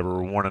whatever,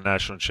 or won a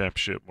national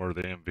championship or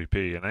the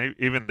MVP. And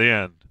even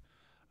then,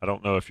 I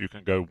don't know if you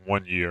can go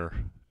 1 year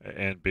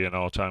and be an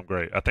all-time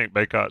great. I think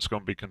Bacot's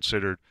going to be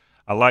considered.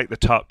 I like the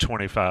top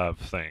 25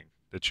 thing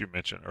that you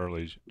mentioned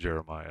early,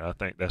 Jeremiah. I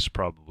think that's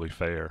probably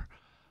fair.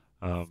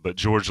 But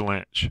George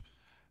Lynch,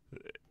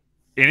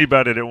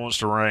 anybody that wants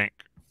to rank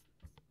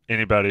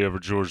anybody over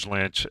George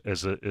Lynch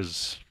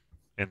is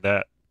in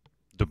that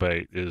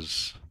debate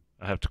is,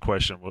 I have to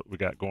question what we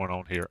got going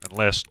on here,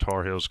 unless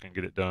Tar Heels can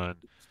get it done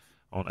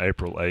on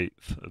April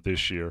 8th of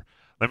this year.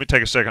 Let me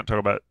take a second to talk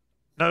about.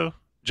 No,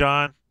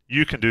 John,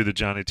 you can do the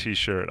Johnny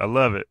T-shirt. I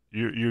love it.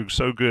 You're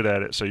so good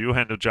at it. So you'll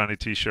handle Johnny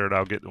T-shirt.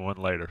 I'll get the one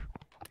later.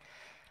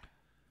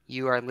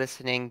 You are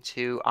listening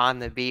to On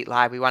the Beat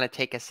Live. We want to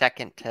take a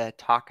second to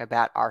talk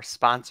about our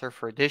sponsor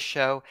for this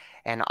show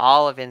and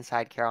all of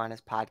Inside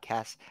Carolina's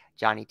podcasts,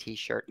 Johnny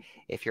T-shirt.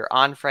 If you're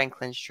on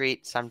Franklin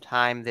Street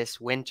sometime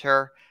this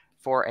winter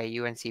for a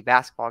UNC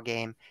basketball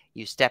game,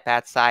 you step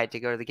outside to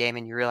go to the game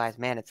and you realize,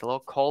 man, it's a little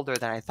colder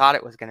than I thought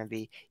it was going to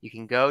be. You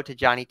can go to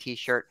Johnny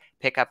T-shirt,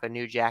 pick up a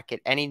new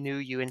jacket, any new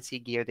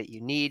UNC gear that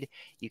you need.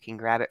 You can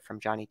grab it from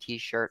Johnny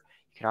T-shirt.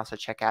 You can also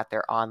check out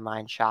their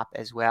online shop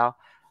as well.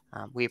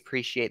 We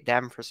appreciate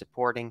them for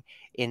supporting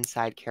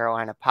Inside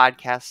Carolina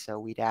podcasts, so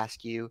we'd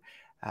ask you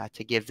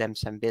to give them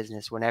some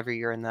business whenever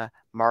you're in the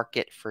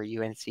market for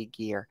UNC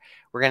gear.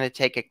 We're going to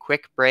take a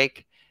quick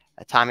break.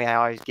 Tommy, I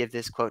always give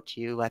this quote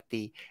to you: let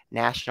the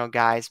national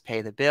guys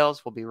pay the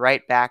bills. We'll be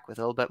right back with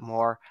a little bit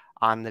more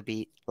On the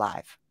Beat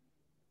Live.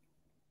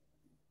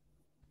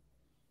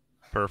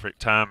 Perfect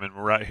time, and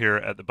we're right here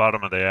at the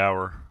bottom of the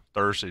hour,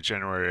 Thursday,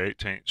 January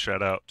 18th.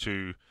 Shout out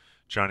to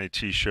Johnny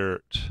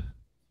T-shirt.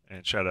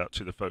 And shout out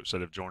to the folks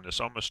that have joined us.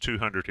 Almost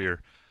 200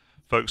 here.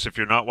 Folks, if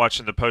you're not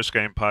watching the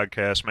post-game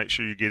podcast, make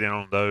sure you get in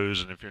on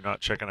those. And if you're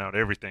not checking out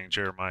everything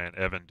Jeremiah and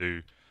Evan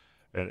do,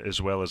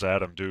 as well as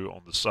Adam do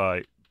on the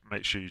site,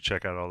 make sure you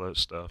check out all that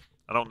stuff.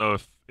 I don't know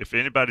if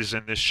anybody's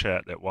in this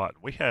chat that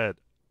watched. We had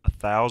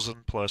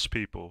 1,000+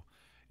 people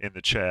in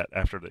the chat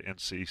after the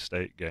NC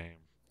State game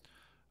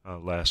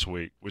last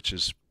week, which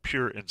is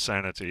pure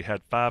insanity.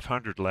 Had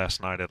 500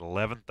 last night at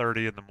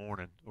 11:30 in the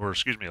morning, or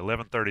excuse me,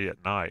 11:30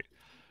 at night,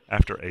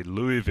 after a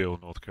Louisville,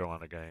 North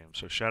Carolina game.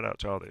 So shout out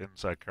to all the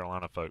Inside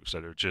Carolina folks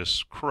that are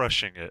just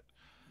crushing it,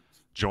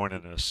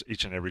 joining us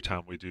each and every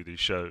time we do these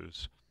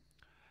shows.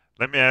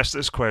 Let me ask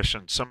this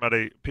question.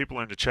 People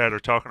in the chat are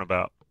talking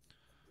about,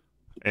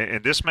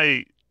 and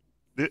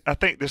I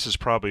think this is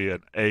probably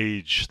an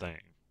age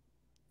thing,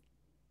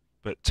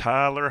 but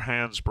Tyler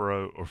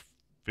Hansbrough or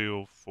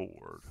Phil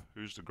Ford,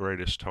 who's the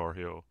greatest Tar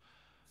Heel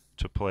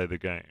to play the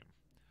game?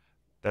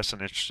 That's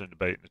an interesting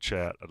debate in the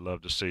chat. I'd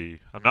love to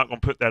see. I'm not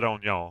going to put that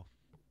on y'all,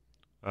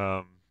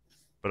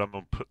 but I'm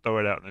going to throw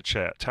it out in the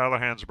chat. Tyler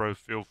Hansbrough,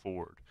 Phil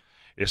Ford.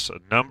 It's a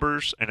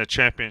numbers and a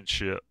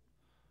championship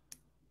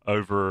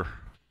over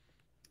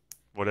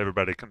what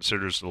everybody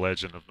considers the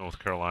legend of North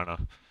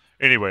Carolina.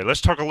 Anyway, let's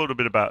talk a little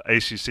bit about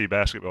ACC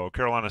basketball.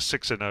 Carolina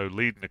 6-0,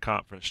 leading the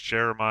conference.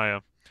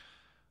 Jeremiah,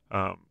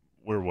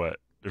 we're what?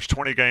 There's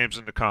 20 games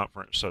in the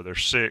conference, so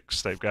there's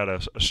 6. They've got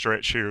a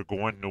stretch here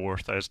going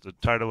north, as the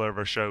title of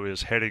our show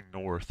is, Heading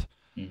North.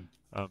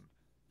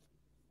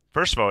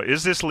 First of all,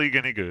 is this league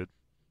any good?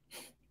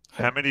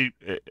 How many?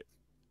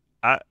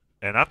 I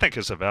think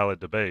it's a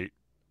valid debate.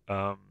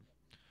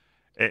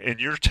 And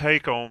your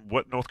take on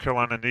what North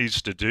Carolina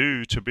needs to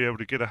do to be able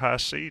to get a high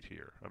seed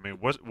here? I mean,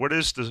 what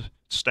is the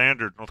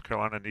standard North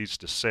Carolina needs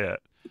to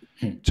set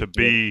to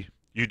be?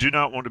 You do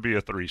not want to be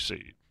a 3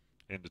 seed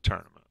in the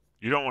tournament.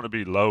 You don't want to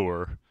be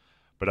lower,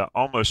 but I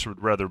almost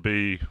would rather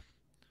be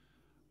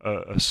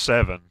a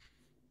 7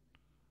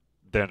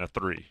 than a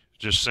 3,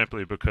 just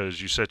simply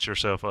because you set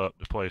yourself up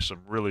to play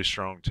some really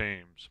strong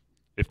teams,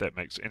 if that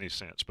makes any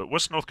sense. But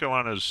what's North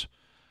Carolina's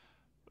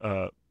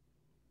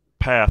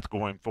path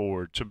going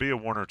forward to be a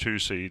 1 or 2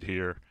 seed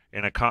here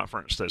in a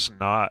conference that's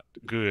not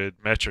good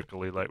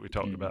metrically, like we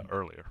talked about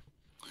earlier?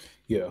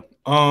 Yeah.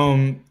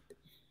 I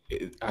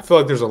feel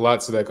like there's a lot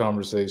to that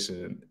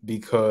conversation,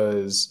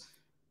 because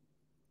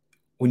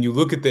when you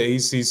look at the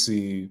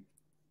ACC,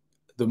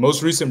 the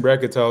most recent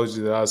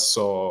bracketology that I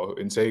saw,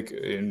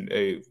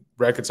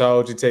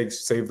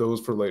 save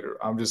those for later.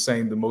 I'm just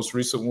saying the most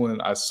recent one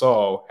I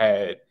saw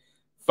had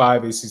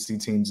 5 ACC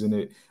teams in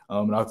it.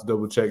 And I have to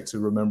double check to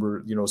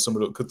remember, some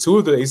of the 2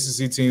 of the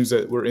ACC teams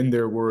that were in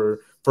there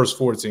were first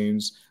 4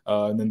 teams.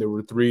 And then there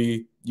were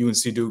 3,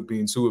 UNC Duke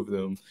being 2 of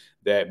them,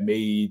 that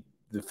made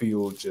the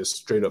field, just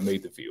straight up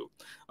made the field.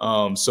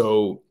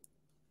 So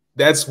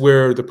that's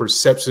where the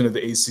perception of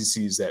the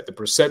ACC is at. The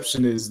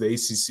perception is the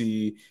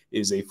ACC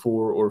is a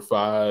 4 or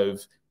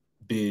 5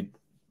 bid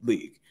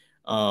league.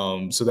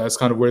 So that's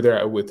kind of where they're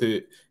at with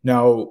it.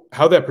 Now,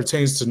 how that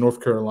pertains to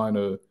North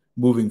Carolina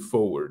moving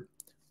forward,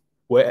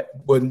 what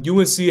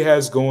UNC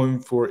has going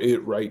for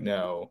it right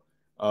now,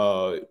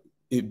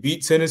 it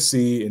beat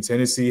Tennessee, and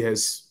Tennessee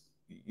has,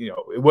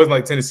 it wasn't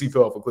like Tennessee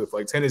fell off a cliff.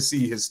 Like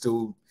Tennessee has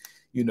still,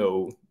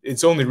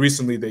 it's only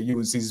recently that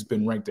UNC has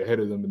been ranked ahead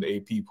of them in the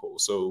AP poll.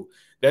 So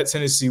that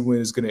Tennessee win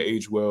is going to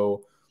age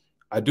well.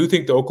 I do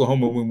think the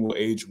Oklahoma win will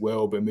age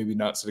well, but maybe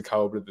not to the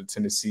caliber that the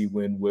Tennessee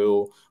win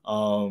will.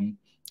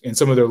 And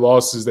some of their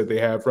losses that they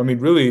have,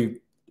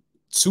 really,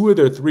 2 of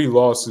their 3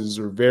 losses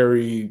are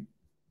very,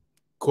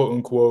 quote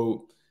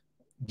unquote,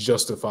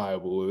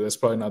 justifiable. That's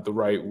probably not the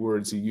right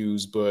word to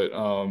use, but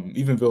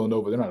even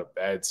Villanova, they're not a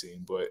bad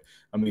team. But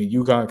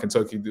UConn and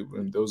Kentucky,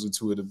 those are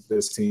 2 of the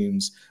best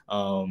teams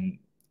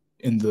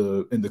in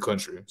the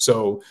country.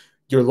 So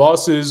your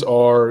losses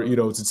are,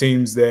 to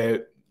teams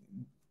that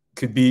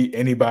could beat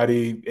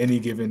anybody any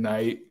given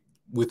night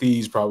with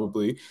ease,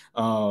 probably.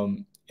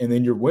 And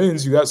then your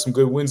wins, you got some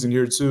good wins in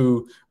here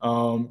too.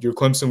 Your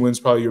Clemson win's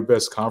probably your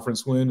best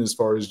conference win as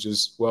far as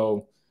just,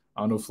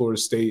 I don't know, Florida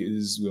State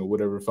is,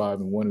 whatever,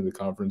 5-1 in the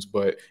conference.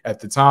 But at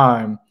the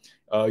time,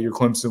 your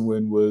Clemson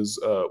win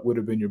would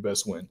have been your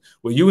best win.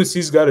 What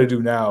UNC's got to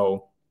do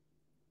now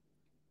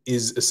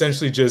is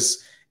essentially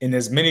just, in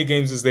as many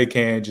games as they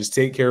can, just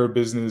take care of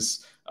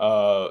business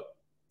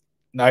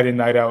night in,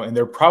 night out. And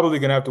they're probably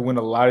going to have to win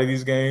a lot of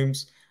these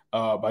games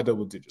by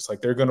double digits.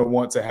 Like, they're going to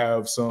want to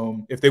have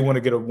some, if they want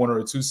to get a 1 or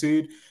a 2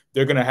 seed,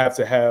 they're going to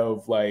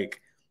have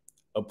like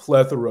a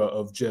plethora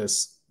of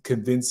just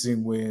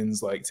convincing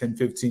wins, like 10,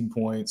 15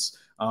 points.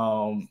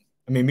 Me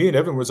and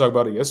Evan were talking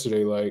about it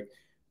yesterday. Like,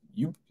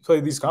 you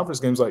play these conference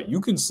games, like, you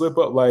can slip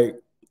up. Like,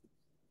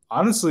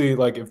 honestly,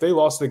 like, if they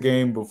lost the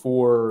game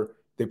before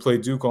they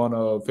played Duke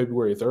on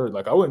February 3rd,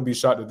 like, I wouldn't be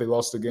shocked if they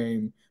lost the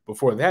game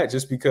before that,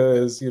 just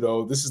because,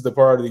 this is the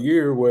part of the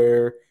year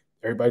where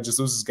everybody just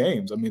loses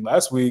games.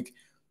 Last week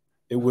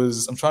it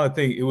was, I'm trying to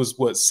think, it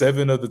was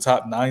 7 of the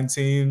top 9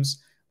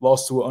 teams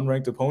lost to an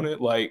unranked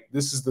opponent. Like,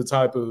 this is the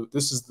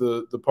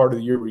part of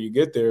the year where you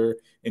get there,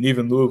 and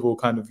even Louisville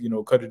kind of,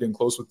 cut it in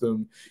close with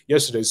them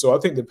yesterday. So I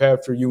think the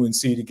path for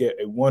UNC to get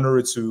a 1 or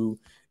a 2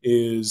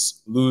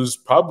 is lose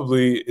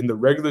probably in the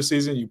regular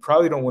season. You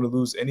probably don't want to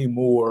lose any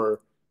more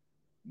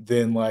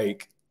than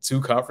like 2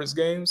 conference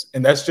games.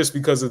 And that's just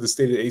because of the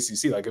state of the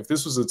ACC. Like, if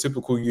this was a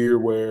typical year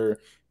where,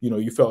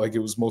 you felt like it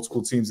was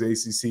multiple teams in the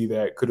ACC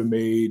that could have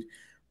made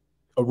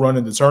a run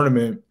in the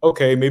tournament,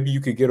 okay, maybe you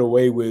could get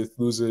away with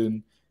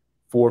losing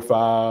 4 or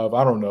 5,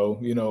 I don't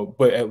know,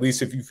 but at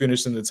least if you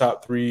finish in the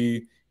top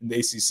 3 in the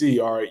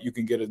ACC, all right, you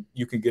can get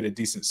a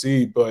decent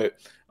seed. But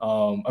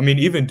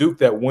even Duke,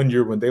 that one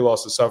year when they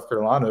lost to South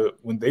Carolina,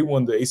 when they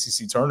won the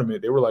ACC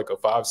tournament, they were like a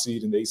 5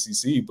 seed in the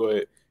ACC,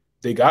 but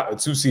they got a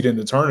 2 seed in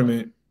the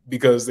tournament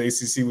because the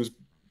ACC was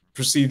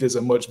perceived as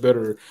a much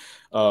better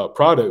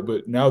product.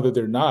 But now that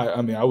they're not,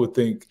 I would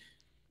think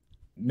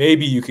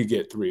maybe you could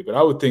get 3, but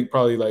I would think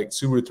probably like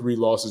 2 or 3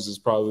 losses is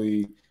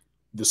probably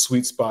the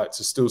sweet spot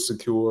to still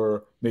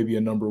secure maybe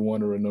a number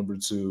 1 or a number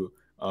 2.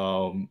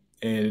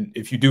 And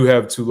if you do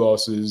have 2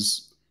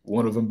 losses,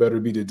 one of them better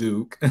be to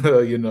Duke,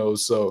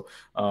 so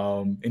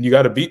and you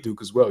got to beat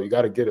Duke as well. You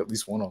got to get at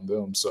least 1 on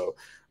them. So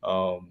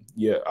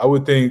I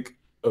would think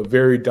a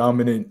very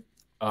dominant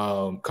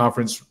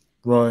conference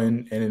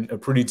run and a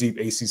pretty deep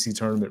ACC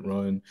tournament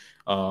run.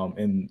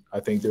 And I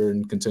think they're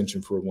in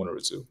contention for a 1 or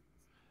a 2.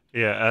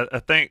 Yeah, I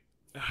think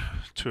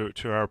to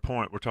our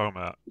point, we're talking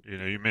about,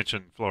 you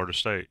mentioned Florida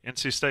State.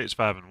 NC State's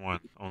 5-1,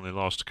 only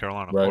lost to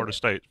Carolina. Right. Florida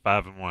State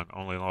 5-1,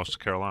 only lost to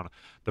Carolina.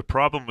 The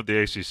problem with the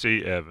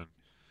ACC, Evan,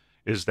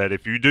 is that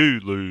if you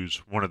do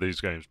lose one of these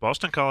games,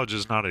 Boston College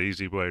is not an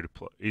easy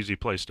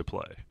place to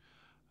play.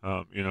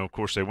 Of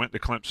course, they went to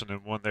Clemson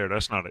and won there.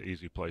 That's not an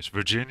easy place.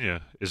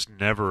 Virginia is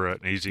never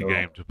an easy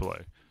game to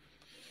play.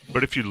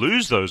 But if you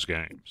lose those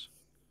games,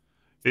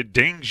 it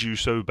dings you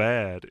so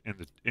bad in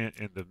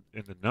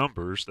the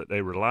numbers that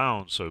they rely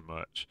on so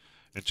much.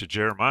 And to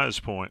Jeremiah's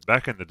point,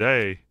 back in the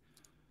day,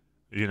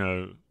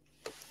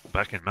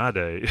 back in my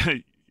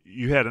day,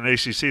 you had an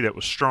ACC that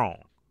was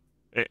strong,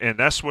 and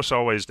that's what's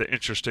always the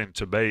interesting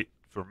debate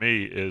for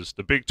me is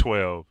the Big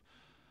 12.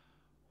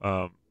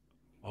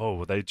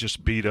 They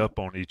just beat up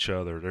on each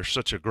other. They're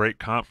such a great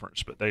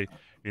conference, but they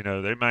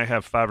may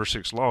have 5 or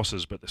 6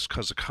 losses, but it's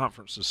because the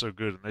conference is so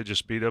good and they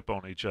just beat up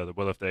on each other.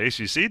 Well, if the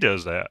ACC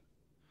does that,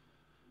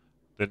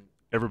 then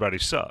everybody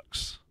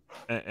sucks,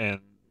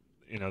 and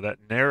that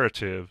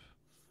narrative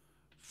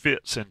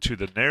fits into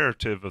the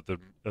narrative of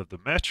the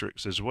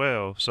metrics as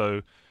well.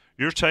 So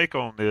your take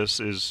on this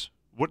is,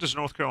 what does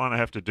North Carolina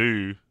have to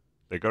do?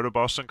 They go to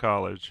Boston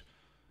College,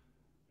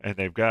 and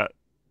they've got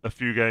a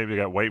few games. They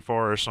got Wake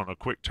Forest on a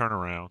quick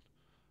turnaround.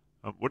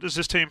 What does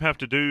this team have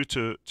to do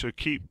to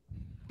keep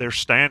their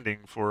standing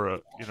for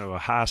a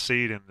high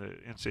seed in the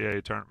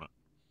NCAA tournament?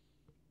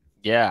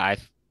 Yeah, I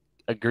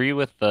agree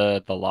with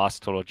the loss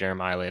total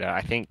Jeremiah laid out.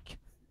 I think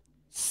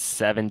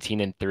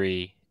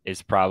 17-3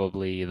 is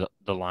probably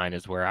the line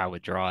is where I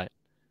would draw it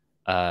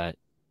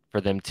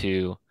for them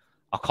to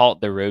I'll call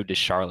it the road to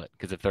Charlotte,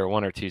 because if they're a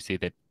 1 or 2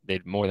 seed,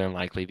 they'd more than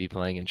likely be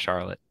playing in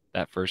Charlotte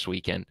that first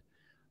weekend.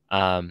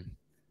 I'd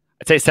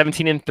say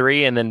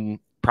 17-3, and then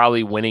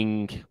probably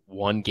winning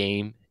one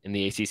game in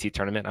the ACC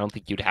tournament. I don't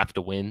think you'd have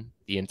to win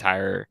the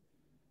entire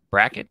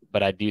bracket,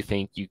 but I do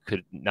think you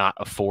could not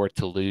afford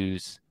to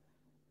lose.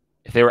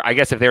 If they were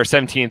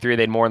 17-3,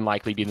 they'd more than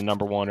likely be the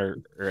number 1 or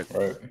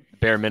Right.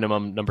 bare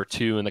minimum number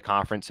 2 in the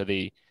conference, so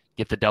they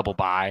get the double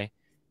bye.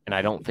 And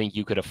I don't think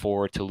you could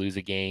afford to lose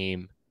a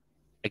game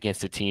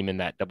against a team in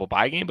that double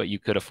bye game, but you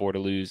could afford to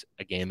lose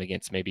a game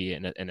against maybe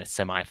in a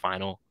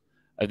semifinal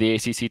of the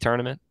ACC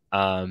tournament.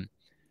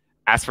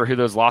 As for who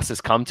those losses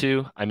come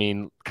to, I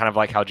mean, kind of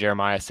like how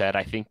Jeremiah said,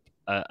 I think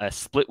a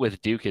split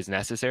with Duke is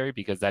necessary,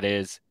 because that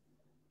is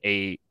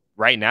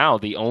right now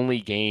the only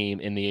game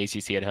in the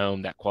ACC at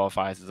home that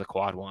qualifies as a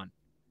quad 1.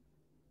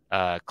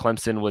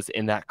 Clemson was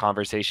in that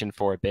conversation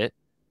for a bit,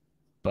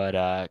 but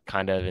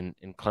kind of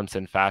in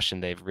Clemson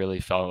fashion, they've really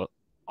fell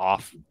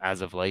off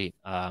as of late,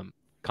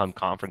 come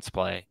conference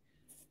play.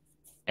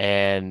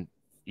 And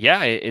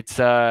yeah, it's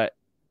a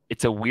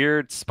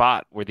weird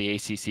spot where the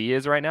ACC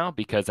is right now,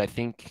 because I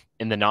think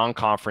in the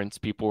non-conference,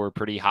 people were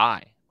pretty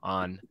high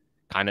on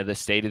kind of the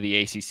state of the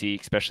ACC,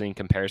 especially in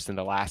comparison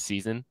to last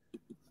season.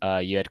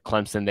 You had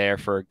Clemson there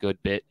for a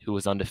good bit, who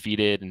was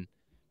undefeated and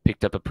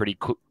picked up a pretty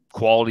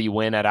quality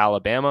win at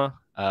Alabama.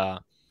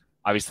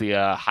 Obviously,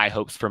 high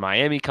hopes for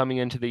Miami coming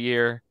into the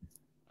year.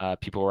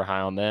 People were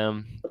high on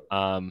them.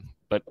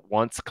 But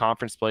once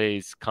conference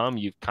plays come,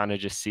 you kind of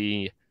just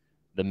see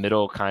the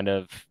middle kind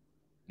of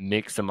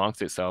mix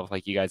amongst itself.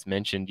 Like you guys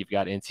mentioned, you've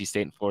got NC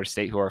State and Florida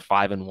State who are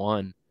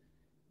 5-1.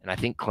 And I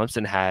think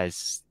Clemson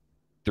has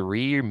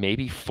 3 or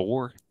maybe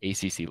 4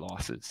 ACC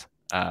losses,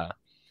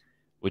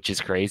 which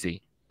is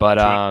crazy. But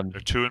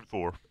they're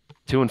 2-4.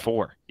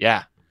 2-4,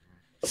 yeah.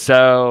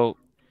 So,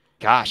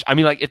 gosh, I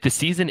mean, like if the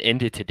season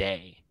ended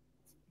today,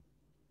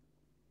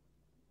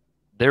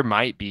 there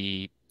might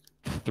be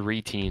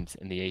 3 teams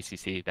in the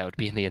ACC that would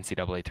be in the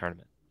NCAA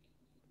tournament.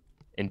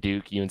 And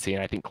Duke, UNC,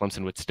 and I think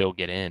Clemson would still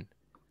get in,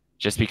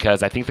 just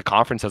because I think the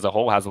conference as a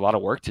whole has a lot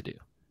of work to do.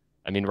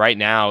 I mean, right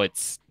now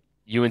it's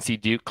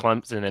UNC, Duke,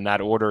 Clemson in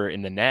that order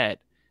in the net,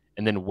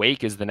 and then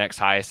Wake is the next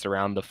highest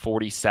around the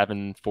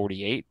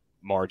 47-48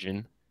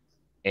 margin,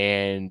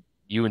 and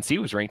UNC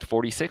was ranked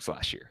 46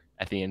 last year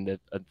at the end of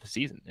the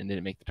season and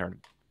didn't make the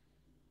tournament.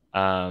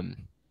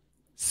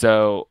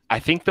 So I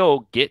think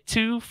they'll get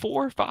to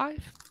 4 or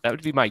 5. That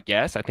would be my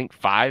guess. I think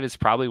 5 is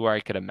probably where I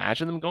could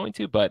imagine them going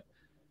to, but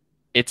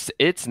it's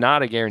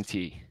not a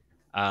guarantee.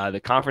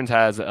 The conference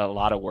has a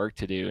lot of work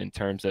to do in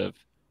terms of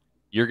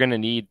you're going to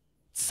need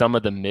some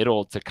of the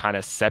middle to kind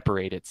of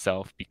separate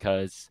itself,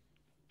 because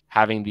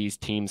having these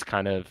teams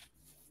kind of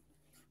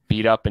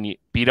beat up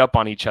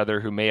on each other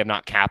who may have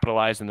not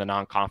capitalized in the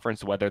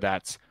non-conference, whether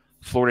that's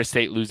Florida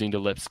State losing to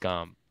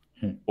Lipscomb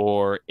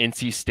or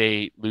NC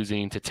State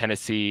losing to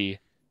Tennessee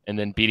and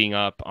then beating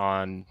up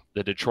on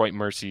the Detroit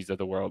Mercies of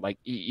the world. Like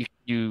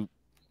you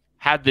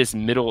had this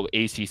middle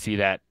ACC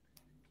that,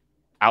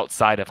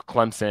 outside of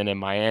Clemson and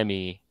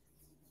Miami,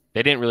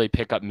 they didn't really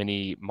pick up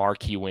many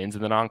marquee wins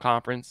in the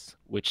non-conference,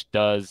 which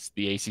does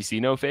the ACC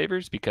no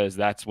favors, because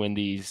that's when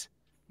these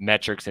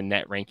metrics and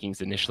net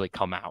rankings initially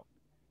come out.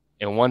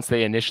 And once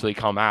they initially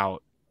come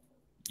out,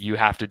 you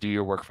have to do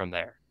your work from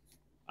there.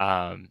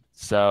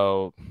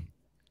 So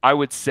I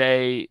would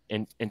say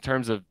in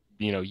terms of,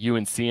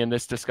 UNC in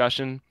this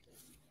discussion,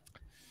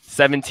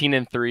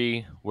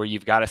 17-3, where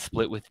you've got to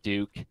split with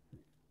Duke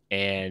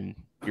and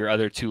your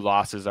other 2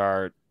 losses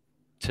are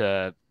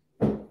to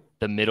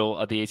the middle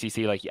of the ACC.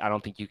 Like, I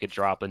don't think you could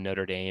drop a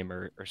Notre Dame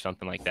or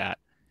something like that.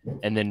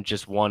 And then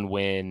just 1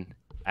 win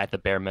at the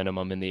bare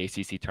minimum in the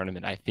ACC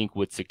tournament, I think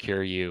would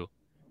secure you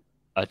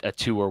a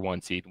 2 or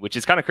 1 seed, which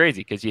is kind of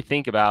crazy, because you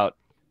think about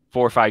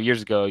 4 or 5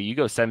 years ago, you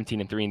go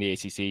 17-3 in the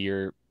ACC,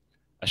 you're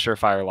a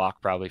surefire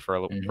lock probably for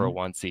a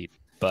 1 seed.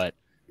 But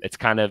it's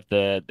kind of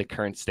the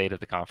current state of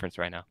the conference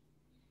right now.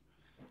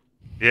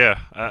 Yeah,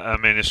 I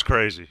mean, it's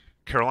crazy.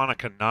 Carolina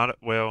cannot,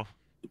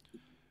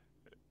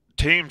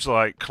 teams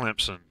like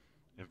Clemson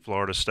and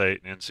Florida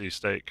State and NC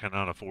State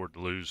cannot afford to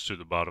lose to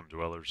the bottom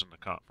dwellers in the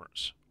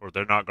conference, or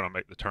they're not going to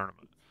make the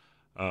tournament.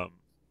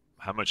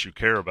 How much you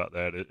care about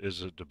that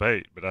is a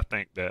debate, but I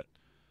think that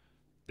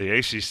the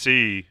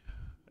ACC,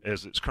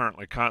 as it's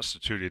currently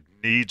constituted,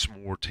 needs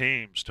more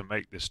teams to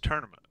make this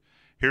tournament.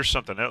 Here's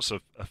something else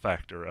a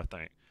factor, I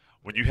think.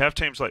 When you have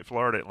teams like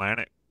Florida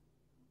Atlantic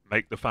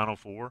make the Final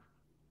Four,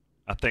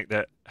 I think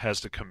that has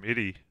the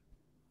committee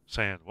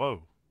saying,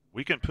 whoa,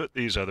 we can put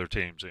these other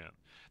teams in.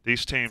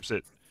 These teams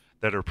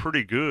that are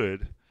pretty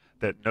good,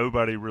 that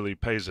nobody really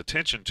pays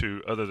attention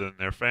to other than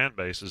their fan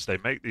bases, they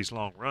make these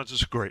long runs.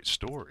 It's a great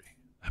story.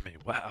 I mean,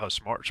 wow,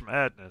 it's March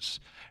Madness,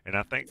 and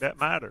I think that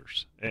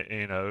matters.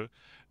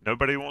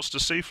 Nobody wants to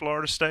see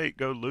Florida State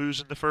go lose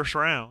in the first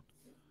round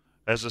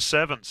as a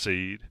 7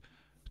 seed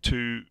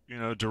to,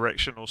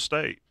 directional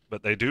state.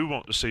 But they do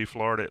want to see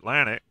Florida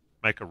Atlantic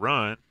make a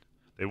run.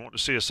 They want to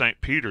see a St.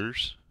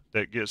 Peter's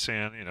that gets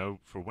in,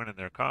 for winning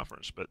their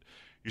conference. But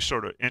you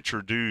sort of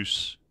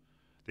introduce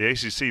the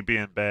ACC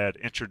being bad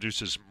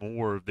introduces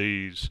more of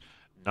these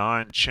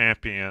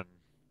non-champion,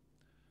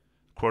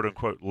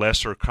 quote-unquote,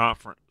 lesser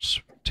conference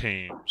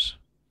teams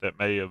that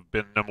may have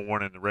been number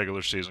one in the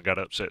regular season, got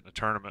upset in the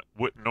tournament,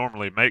 wouldn't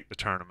normally make the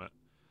tournament.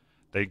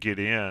 They get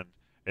in,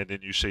 and then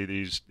you see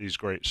these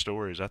great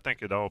stories. I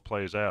think it all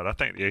plays out. I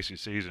think the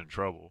ACC is in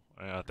trouble.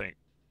 And I think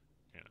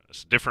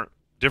it's a different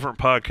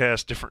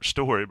podcast, different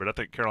story, but I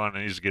think Carolina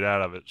needs to get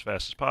out of it as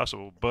fast as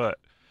possible. But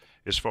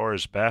as far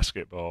as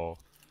basketball,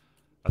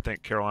 I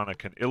think Carolina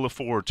can ill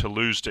afford to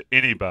lose to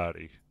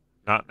anybody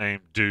not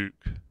named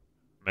Duke,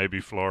 maybe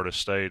Florida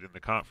State in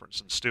the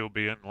conference, and still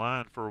be in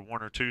line for a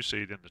 1 or 2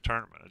 seed in the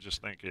tournament. I just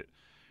think it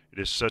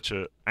is such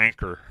an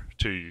anchor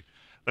to you.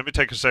 Let me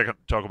take a second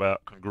to talk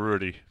about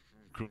Congruity.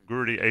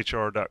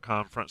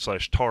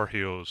 CongruityHR.com/Tar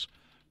Heels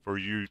for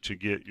you to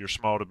get your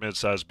small to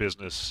mid-sized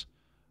business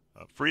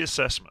free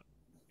assessment.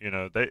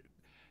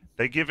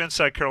 They give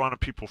Inside Carolina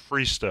people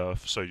free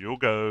stuff, so you'll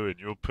go and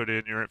you'll put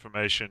in your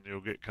information, you'll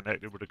get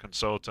connected with a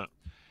consultant,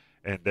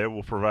 and they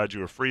will provide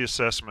you a free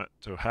assessment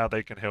to how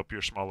they can help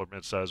your small or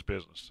mid-sized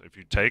business. If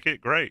you take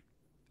it, great.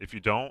 If you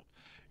don't,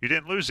 you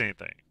didn't lose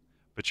anything.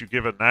 But you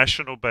give a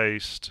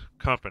national-based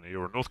company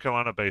or a North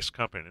Carolina-based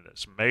company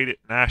that's made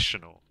it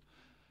national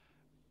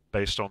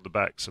based on the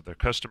backs of their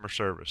customer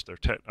service, their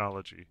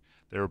technology,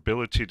 their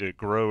ability to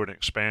grow and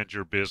expand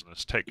your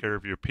business, take care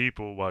of your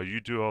people while you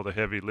do all the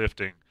heavy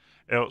lifting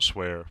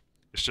elsewhere.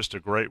 It's just a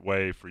great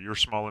way for your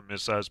small and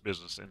mid-sized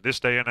business in this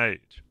day and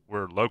age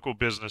where local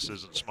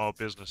businesses and small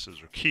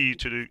businesses are key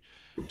to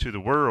the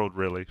world,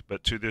 really,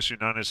 but to this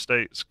United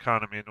States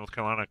economy and North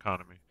Carolina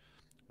economy.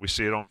 We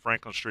see it on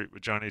Franklin Street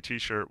with Johnny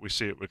T-shirt. We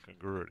see it with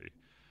Congruity.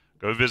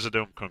 Go visit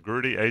them,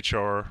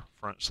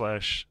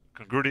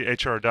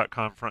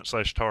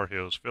 congruityhr.com/Tar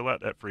Heels. Fill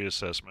out that free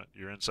assessment.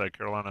 Your Inside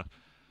Carolina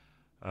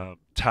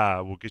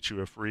tie will get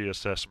you a free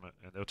assessment,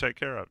 and they'll take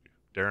care of you.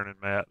 Darren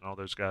and Matt and all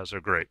those guys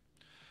are great.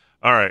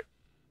 All right.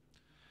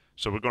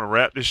 So we're going to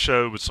wrap this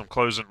show with some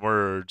closing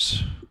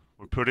words.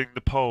 We're putting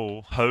the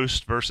poll,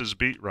 host versus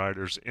beat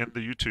writers, in the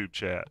YouTube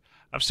chat.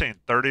 I've seen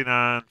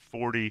 39,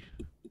 40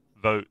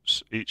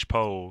 votes each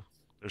poll.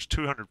 There's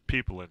 200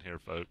 people in here,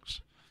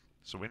 folks.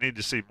 So we need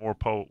to see more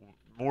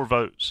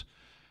votes.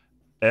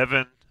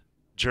 Evan,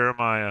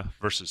 Jeremiah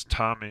versus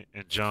Tommy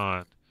and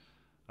John.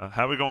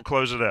 How are we going to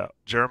close it out?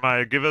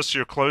 Jeremiah, give us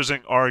your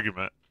closing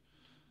argument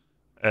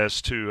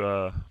as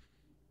to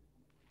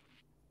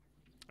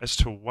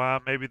why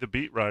maybe the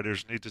beat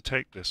writers need to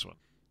take this one.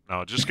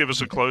 No, just give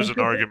us a closing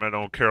argument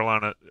on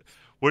Carolina,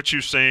 what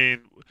you've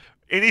seen,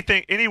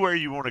 anything, anywhere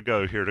you want to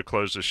go here to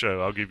close the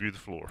show. I'll give you the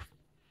floor.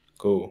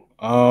 Cool.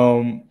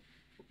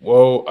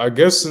 Well, I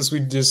guess since we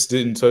just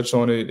didn't touch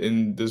on it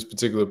in this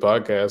particular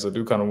podcast, I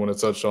do kind of want to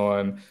touch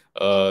on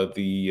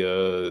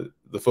the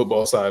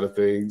football side of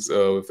things,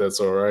 if that's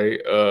all right.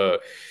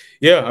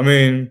 Yeah, I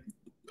mean,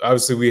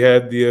 obviously we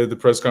had the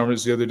press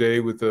conference the other day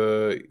with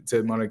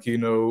Ted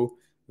Monachino,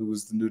 who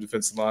was the new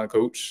defensive line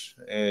coach,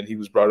 and he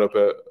was brought up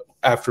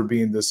after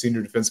being the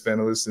senior defense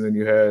panelist, and then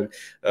you had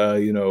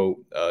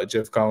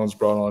Jeff Collins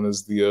brought on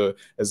as the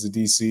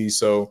DC.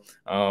 So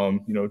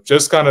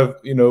just kind of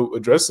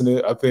addressing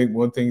it. I think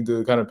one thing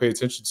to kind of pay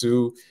attention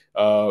to.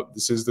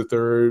 This is the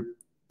third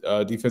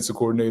defensive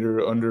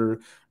coordinator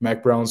under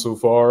Mac Brown so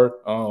far.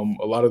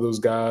 A lot of those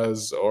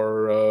guys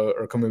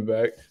are coming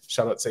back.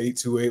 Shout out to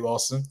 828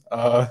 Lawson.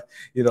 A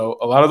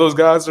lot of those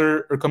guys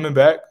are coming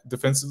back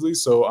defensively.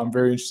 So I'm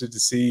very interested to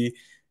see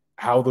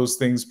how those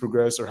things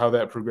progress or how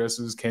that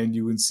progresses. Can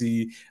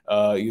UNC,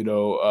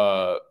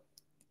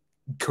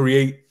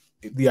 create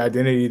the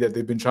identity that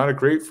they've been trying to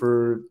create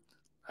for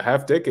a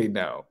half decade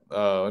now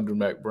under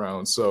Mac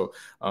Brown. So,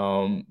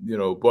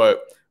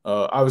 but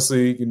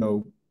obviously,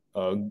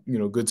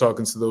 good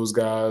talking to those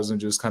guys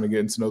and just kind of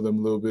getting to know them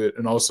a little bit.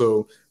 And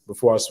also,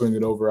 before I swing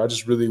it over, I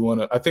just really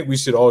I think we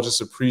should all just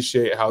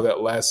appreciate how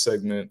that last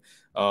segment,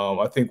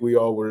 I think we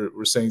all were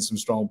saying some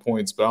strong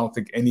points, but I don't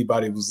think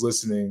anybody was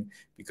listening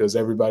because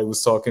everybody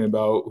was talking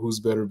about who's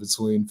better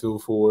between Phil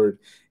Ford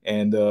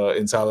and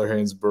Tyler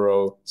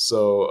Hansborough.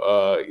 So,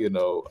 I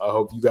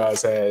hope you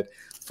guys had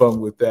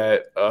fun with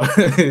that.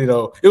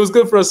 It was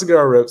good for us to get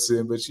our reps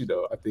in, but,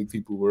 I think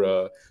people were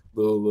a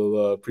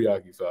little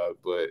preoccupied,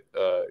 but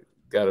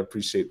got to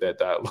appreciate that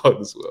dialogue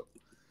as well.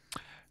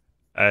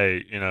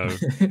 Hey,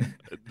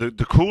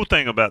 the cool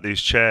thing about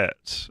these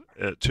chats,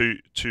 to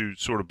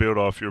sort of build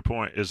off your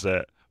point, is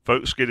that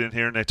folks get in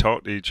here and they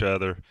talk to each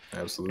other.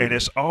 Absolutely. And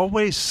it's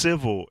always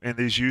civil in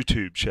these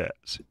YouTube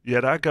chats.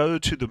 Yet I go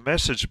to the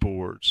message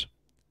boards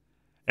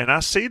and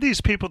I see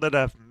these people that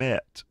I've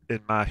met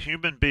in my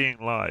human being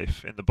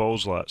life, in the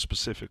Bowls lot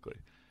specifically,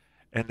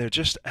 and they're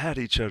just at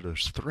each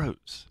other's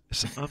throats.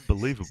 It's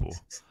unbelievable.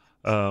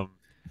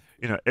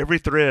 Every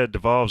thread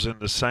devolves in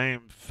the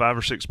same 5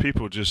 or 6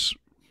 people, just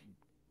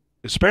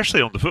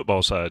especially on the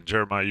football side.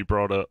 Jeremiah, you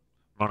brought up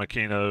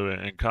Monachino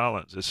and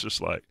Collins. It's just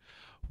like,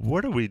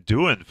 what are we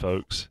doing,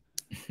 folks?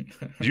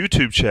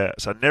 YouTube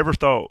chats. I never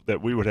thought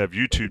that we would have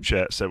YouTube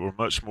chats that were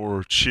much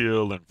more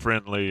chill and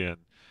friendly, and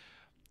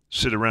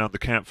sit around the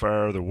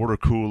campfire or the water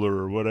cooler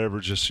or whatever,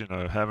 just,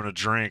 having a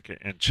drink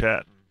and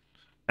chatting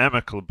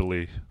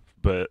amicably.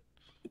 But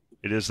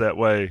it is that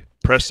way.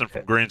 Preston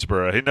from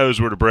Greensboro, he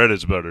knows where the bread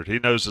is buttered. He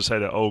knows to say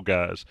to old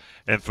guys.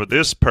 And for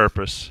this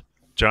purpose,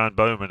 John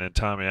Bauman and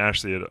Tommy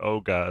Ashley are the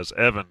old guys.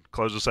 Evan,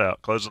 close us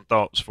out. Closing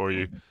thoughts for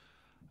you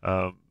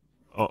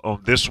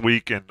on this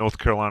week in North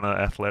Carolina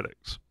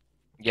athletics.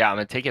 Yeah, I'm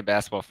going to take it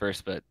basketball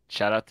first, but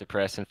shout out to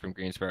Preston from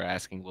Greensboro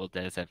asking, will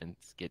Des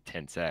Evans get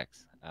 10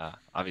 sacks?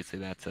 Obviously,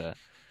 that's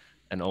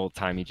an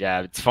old-timey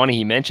jab. It's funny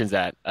he mentions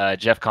that.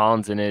 Jeff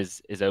Collins in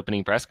his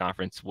opening press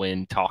conference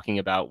when talking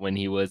about when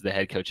he was the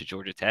head coach at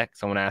Georgia Tech,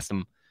 someone asked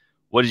him,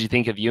 what did you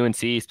think of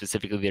UNC,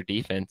 specifically their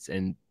defense?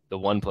 And the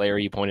one player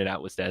he pointed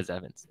out was Des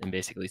Evans, and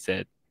basically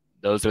said,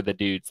 those are the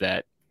dudes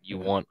that you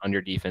want on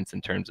your defense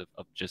in terms of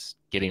just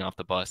getting off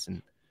the bus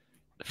and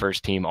the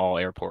first team all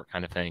airport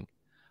kind of thing.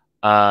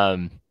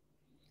 But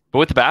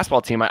with the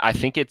basketball team, I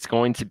think it's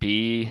going to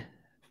be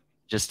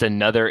just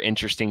another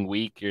interesting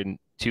week in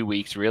 2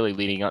 weeks, really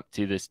leading up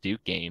to this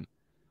Duke game.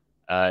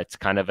 It's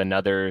kind of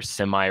another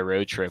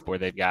semi-road trip where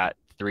they've got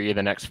 3 of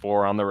the next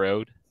 4 on the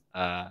road.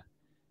 And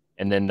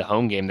then the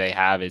home game they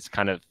have is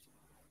kind of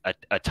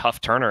a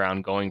tough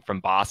turnaround going from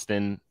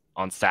Boston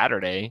on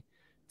Saturday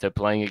to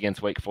playing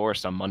against Wake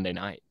Forest on Monday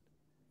night.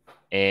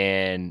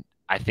 And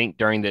I think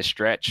during this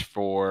stretch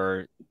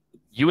for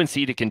UNC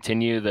to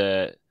continue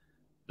the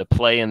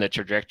play and the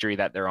trajectory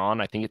that they're on,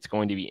 I think it's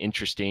going to be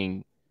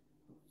interesting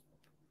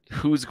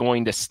who's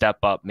going to step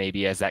up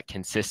maybe as that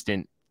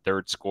consistent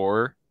third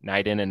scorer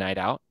night in and night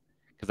out,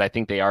 because I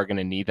think they are going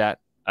to need that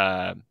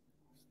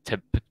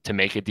to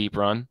make a deep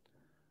run.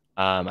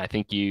 I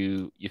think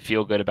you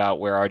feel good about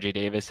where RJ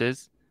Davis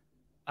is.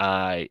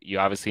 You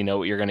obviously know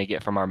what you're going to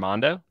get from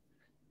Armando.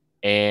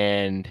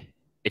 And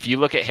if you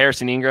look at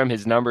Harrison Ingram,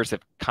 his numbers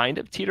have kind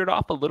of teetered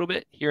off a little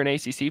bit here in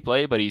ACC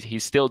play, but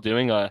he's still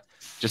doing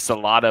just a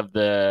lot of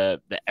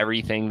the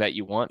everything that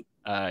you want.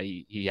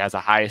 He has a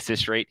high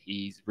assist rate.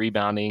 He's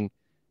rebounding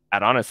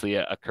at honestly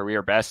a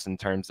career best in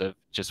terms of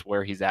just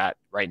where he's at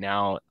right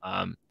now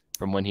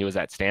from when he was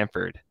at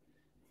Stanford.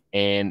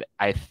 And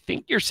I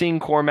think you're seeing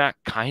Cormac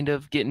kind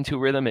of get into a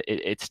rhythm.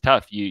 It's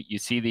tough. You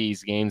see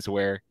these games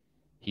where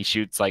he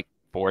shoots like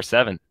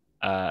 4-7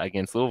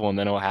 against Louisville, and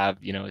then he'll have,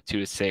 a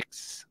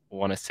 2-6,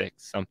 1-6,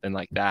 something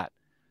like that.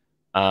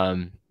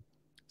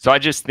 So I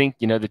just think,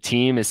 the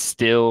team is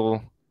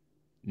still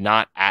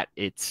not at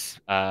its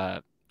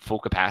full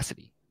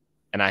capacity.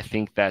 And I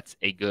think that's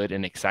a good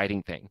and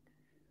exciting thing.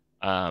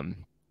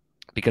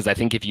 Because I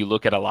think if you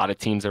look at a lot of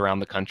teams around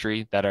the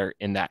country that are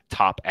in that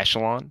top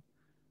echelon,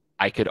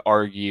 I could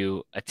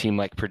argue a team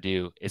like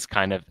Purdue is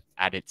kind of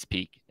at its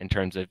peak in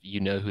terms of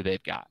who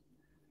they've got.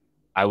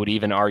 I would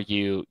even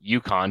argue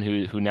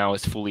UConn, who now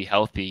is fully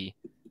healthy,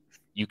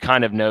 you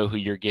kind of know who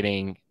you're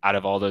getting out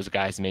of all those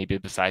guys, maybe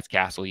besides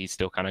Castle. He's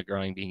still kind of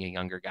growing, being a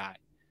younger guy.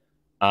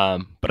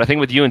 But I think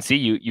with UNC,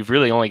 you've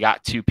really only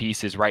got 2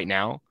 pieces right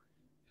now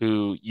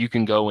who you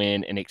can go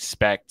in and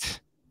expect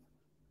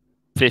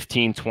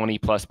 15, 20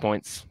 plus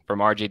points from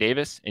RJ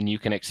Davis, and you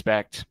can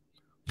expect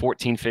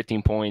 14,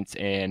 15 points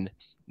and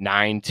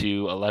 9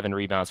 to 11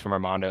 rebounds from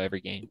Armando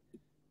every game.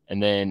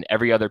 And then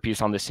every other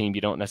piece on this team,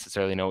 you don't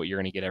necessarily know what you're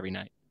going to get every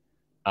night.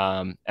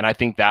 And I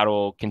think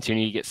that'll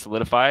continue to get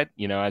solidified,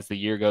 as the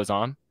year goes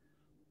on.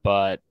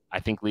 But I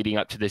think leading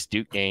up to this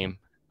Duke game,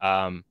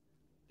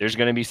 there's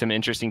going to be some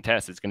interesting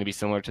tests. It's going to be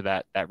similar to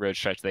that road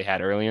stretch they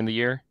had early in the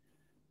year.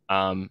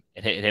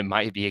 It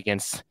might be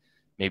against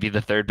maybe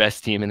the 3rd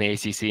best team in the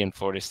ACC in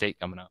Florida State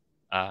coming up.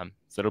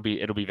 So it'll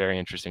be very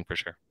interesting for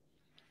sure.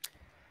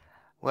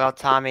 Well,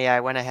 Tommy, I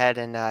went ahead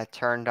and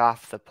turned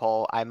off the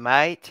poll. I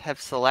might have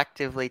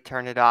selectively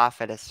turned it off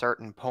at a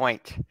certain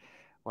point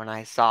when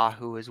I saw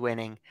who was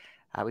winning.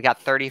 We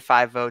got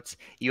 35 votes.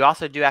 You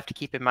also do have to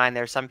keep in mind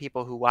there are some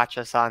people who watch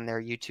us on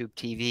their YouTube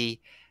TV,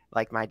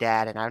 like my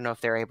dad, and I don't know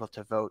if they're able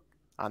to vote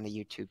on the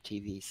YouTube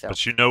TV. So,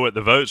 but you know what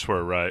the votes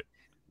were, right?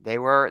 They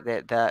were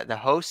the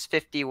hosts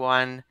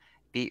 51,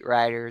 beat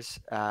writers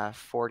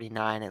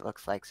 49. It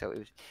looks like, so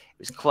it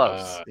was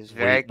close. It was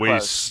very close. We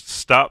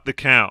stopped the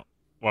count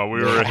while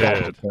we were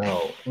ahead.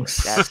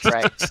 That's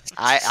right.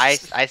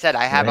 I said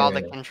I have all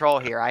the control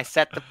here. I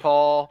set the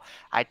poll.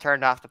 I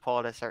turned off the poll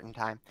at a certain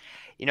time.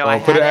 I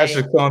put an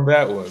asterisk on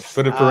that one.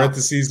 Put a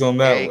parentheses on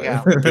that one.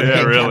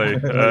 Yeah, really.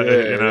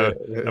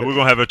 And we're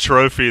gonna have a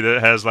trophy that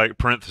has like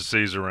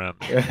parentheses around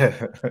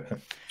it.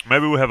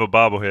 Maybe we'll have a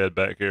bobblehead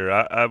back here.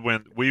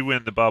 We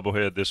win the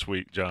bobblehead this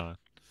week, John.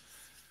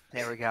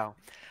 There we go.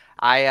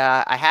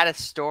 I had a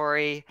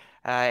story,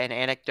 an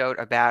anecdote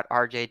about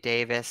RJ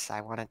Davis.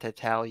 I wanted to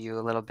tell you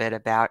a little bit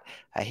about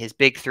his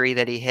big 3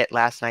 that he hit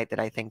last night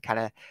that I think kind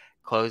of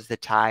closed the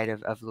tide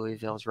of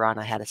Louisville's run.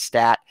 I had a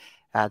stat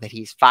that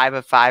he's 5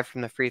 of 5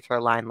 from the free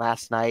throw line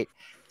last night,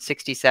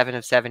 67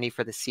 of 70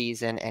 for the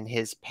season, and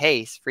his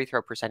free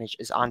throw percentage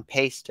is on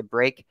pace to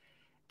break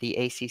the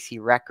ACC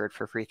record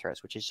for free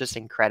throws, which is just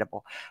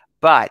incredible.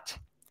 But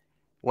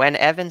when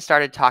Evan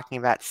started talking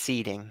about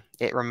seeding,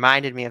 it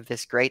reminded me of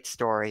this great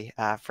story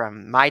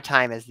from my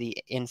time as the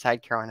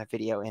Inside Carolina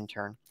video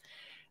intern.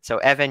 So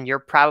Evan, you're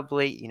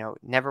probably,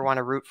 never want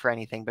to root for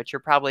anything, but you're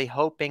probably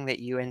hoping that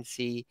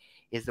UNC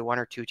is the 1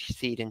 or 2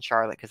 seed in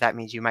Charlotte, because that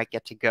means you might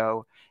get to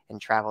go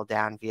and travel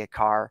down via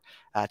car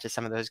to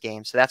some of those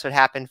games. So that's what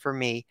happened for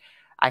me.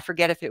 I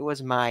forget if it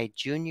was my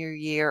junior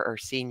year or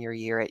senior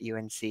year at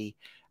UNC.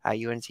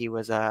 UNC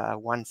was a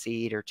 1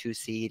 seed or 2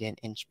 seed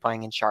in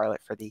playing in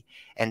Charlotte for the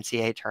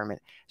NCAA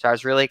tournament. So I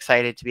was really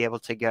excited to be able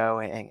to go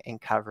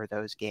and cover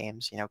those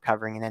games.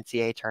 Covering an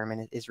NCAA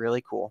tournament is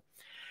really cool.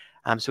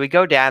 So we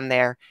go down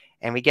there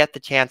and we get the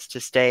chance to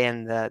stay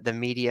in the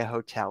media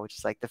hotel, which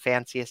is like the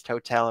fanciest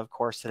hotel, of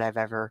course, that I've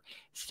ever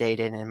stayed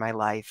in my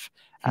life,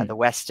 the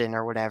Westin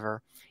or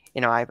whatever.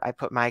 I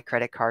put my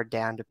credit card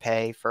down to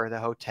pay for the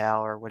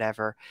hotel or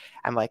whatever.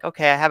 I'm like,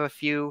 okay, I have a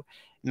few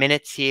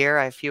minutes here,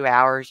 a few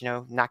hours,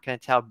 not going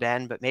to tell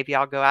Ben, but maybe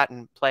I'll go out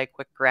and play a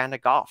quick round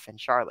of golf in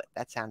Charlotte.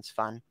 That sounds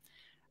fun.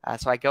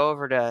 So I go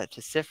over to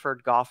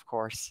Sifford Golf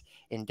Course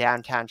in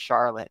downtown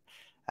Charlotte.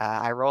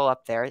 I roll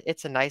up there.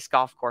 It's a nice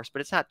golf course,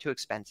 but it's not too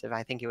expensive.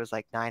 I think it was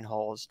like 9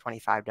 holes,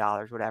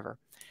 $25, whatever.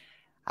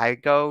 I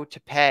go to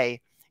pay,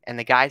 and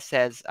the guy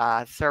says,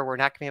 sir, we're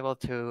not going to be able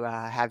to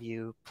have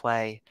you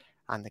play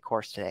on the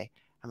course today.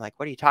 I'm like,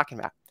 what are you talking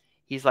about?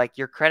 He's like,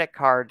 your credit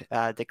card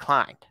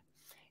declined.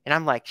 And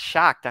I'm like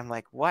shocked. I'm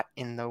like, what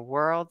in the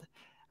world?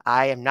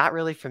 I am not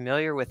really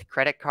familiar with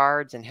credit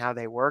cards and how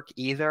they work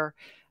either.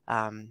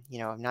 I'm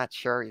not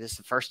sure. This is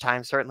the first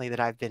time certainly that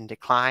I've been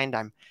declined.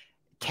 I'm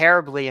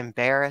terribly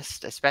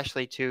embarrassed,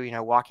 especially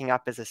walking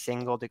up as a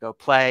single to go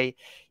play.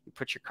 You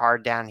put your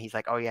card down. He's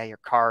like, oh yeah, your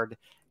card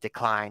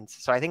declines.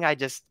 So I think I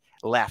just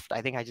left.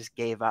 I think I just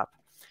gave up.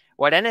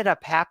 What ended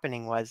up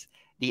happening was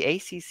the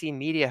ACC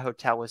Media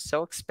Hotel was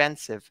so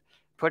expensive,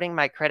 putting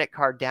my credit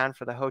card down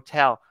for the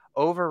hotel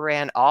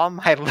overran all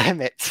my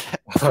limits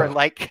for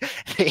like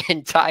the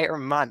entire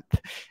month.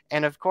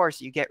 And of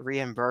course, you get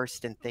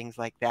reimbursed and things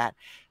like that.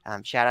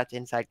 Shout out to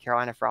Inside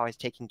Carolina for always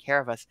taking care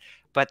of us.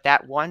 But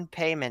that one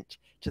payment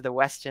to the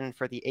Westin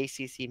for the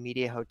ACC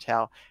Media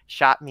Hotel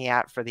shot me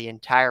out for the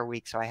entire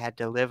week. So I had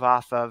to live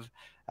off of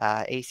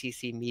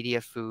ACC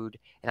Media food,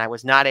 and I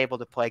was not able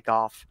to play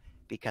golf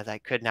because I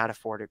could not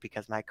afford it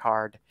because my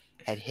card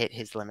had hit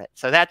his limit.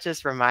 So that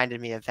just reminded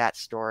me of that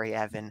story,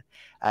 Evan.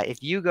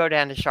 If you go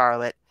down to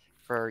Charlotte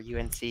for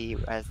UNC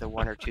as the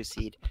 1 or 2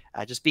 seed,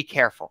 just be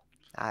careful.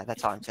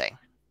 That's all I'm saying.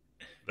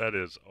 That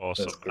is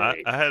awesome.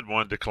 That's I had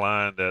one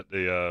declined at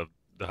the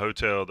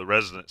hotel, the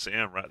Residence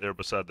Inn, right there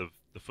beside the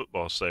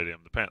football stadium,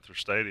 the Panther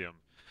Stadium,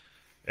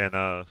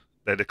 and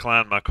they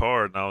declined my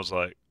card, and I was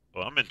like,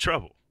 well, I'm in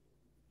trouble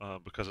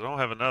because I don't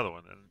have another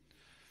one. And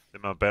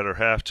then my better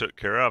half took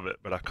care of it,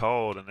 but I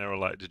called, and they were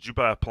like, did you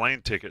buy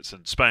plane tickets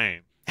in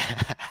Spain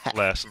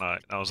last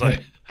night? And I was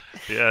like,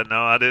 yeah,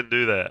 no, I didn't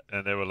do that.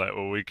 And they were like,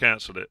 well, we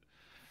canceled it.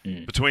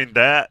 Between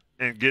that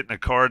and getting a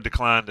card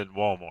declined in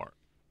Walmart,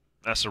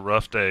 that's a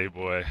rough day,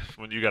 boy.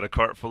 When you got a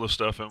cart full of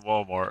stuff in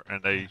Walmart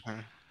and they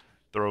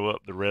throw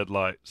up the red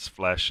lights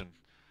flashing.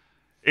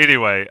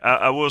 Anyway,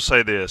 I will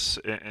say this,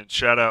 and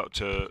shout out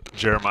to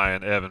Jeremiah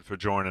and Evan for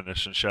joining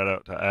us, and shout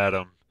out to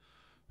Adam,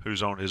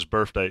 who's on his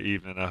birthday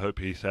evening. I hope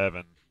he's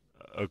having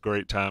a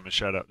great time, and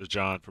shout out to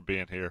John for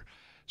being here.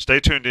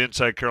 Stay tuned to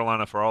Inside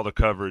Carolina for all the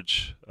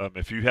coverage.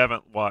 If you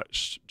haven't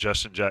watched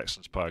Justin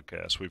Jackson's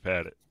podcast, we've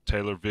had it.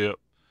 Taylor Vipp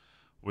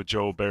with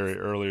Joel Berry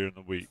earlier in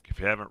the week. If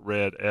you haven't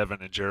read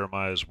Evan and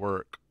Jeremiah's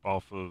work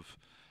off of,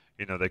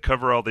 they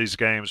cover all these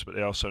games, but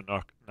they also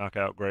knock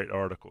out great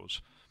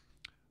articles.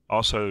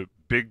 Also,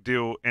 big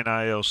deal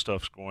NIL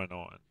stuff's going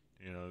on.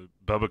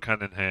 Bubba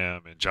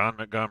Cunningham and John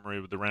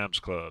Montgomery with the Rams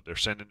Club. They're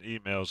sending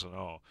emails and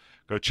all.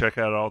 Go check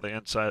out all the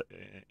inside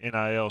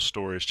NIL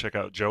stories. Check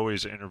out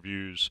Joey's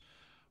interviews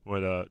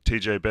with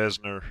TJ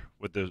Besner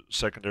with the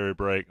secondary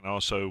break, and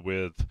also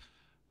with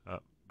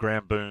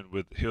Graham Boone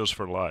with Hills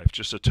for Life.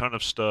 Just a ton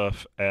of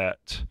stuff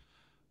at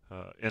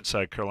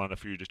Inside Carolina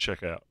for you to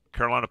check out.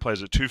 Carolina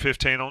plays at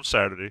 2:15 on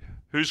Saturday.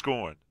 Who's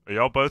going? Are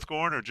y'all both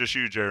going, or just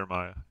you,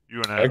 Jeremiah? You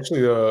and Adam?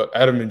 Actually,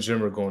 Adam and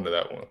Jim are going to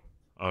that one.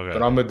 Okay.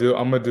 But I'm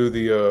gonna do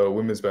the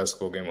women's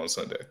basketball game on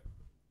Sunday.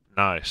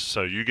 Nice.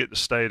 So you get to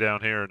stay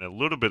down here in a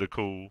little bit of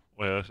cool.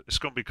 Well, it's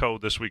going to be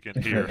cold this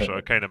weekend here, so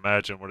I can't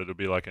imagine what it'll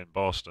be like in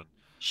Boston.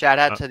 Shout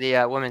out to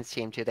the women's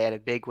team too. They had a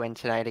big win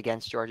tonight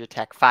against Georgia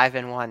Tech,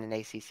 5-1 in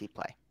ACC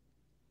play.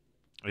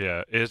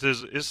 Yeah,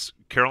 it's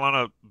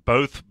Carolina.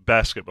 Both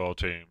basketball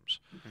teams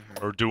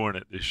are doing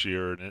it this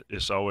year, and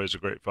it's always a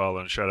great follow.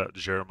 And shout out to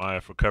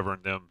Jeremiah for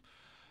covering them,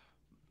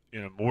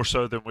 more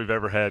so than we've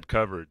ever had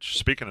coverage.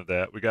 Speaking of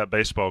that, we got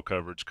baseball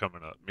coverage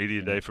coming up.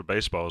 Media Day for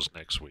baseball is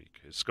next week.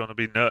 It's going to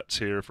be nuts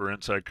here for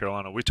Inside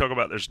Carolina. We talk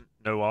about there's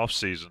no off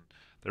season.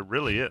 There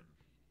really isn't.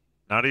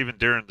 Not even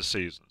during the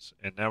seasons.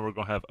 And now we're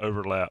going to have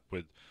overlap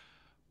with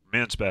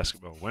men's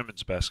basketball,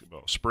 women's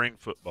basketball, spring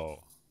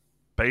football,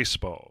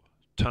 baseball.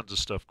 Tons of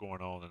stuff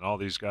going on, and all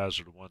these guys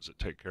are the ones that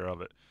take care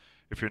of it.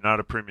 If you're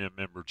not a premium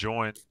member,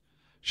 join.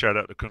 Shout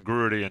out to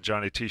Congruity and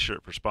Johnny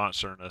T-Shirt for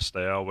sponsoring us.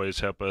 They always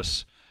help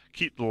us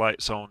keep the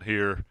lights on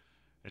here.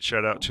 And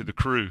shout out to the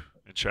crew,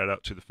 and shout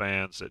out to the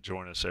fans that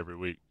join us every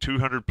week.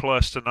 200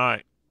 plus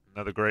tonight.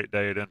 Another great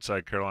day at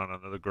Inside Carolina.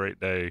 Another great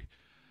day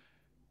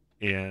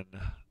in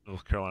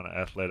North Carolina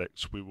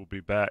athletics. We will be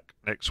back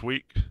next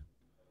week.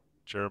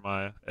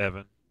 Jeremiah,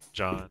 Evan,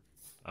 John,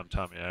 I'm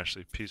Tommy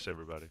Ashley. Peace,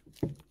 everybody.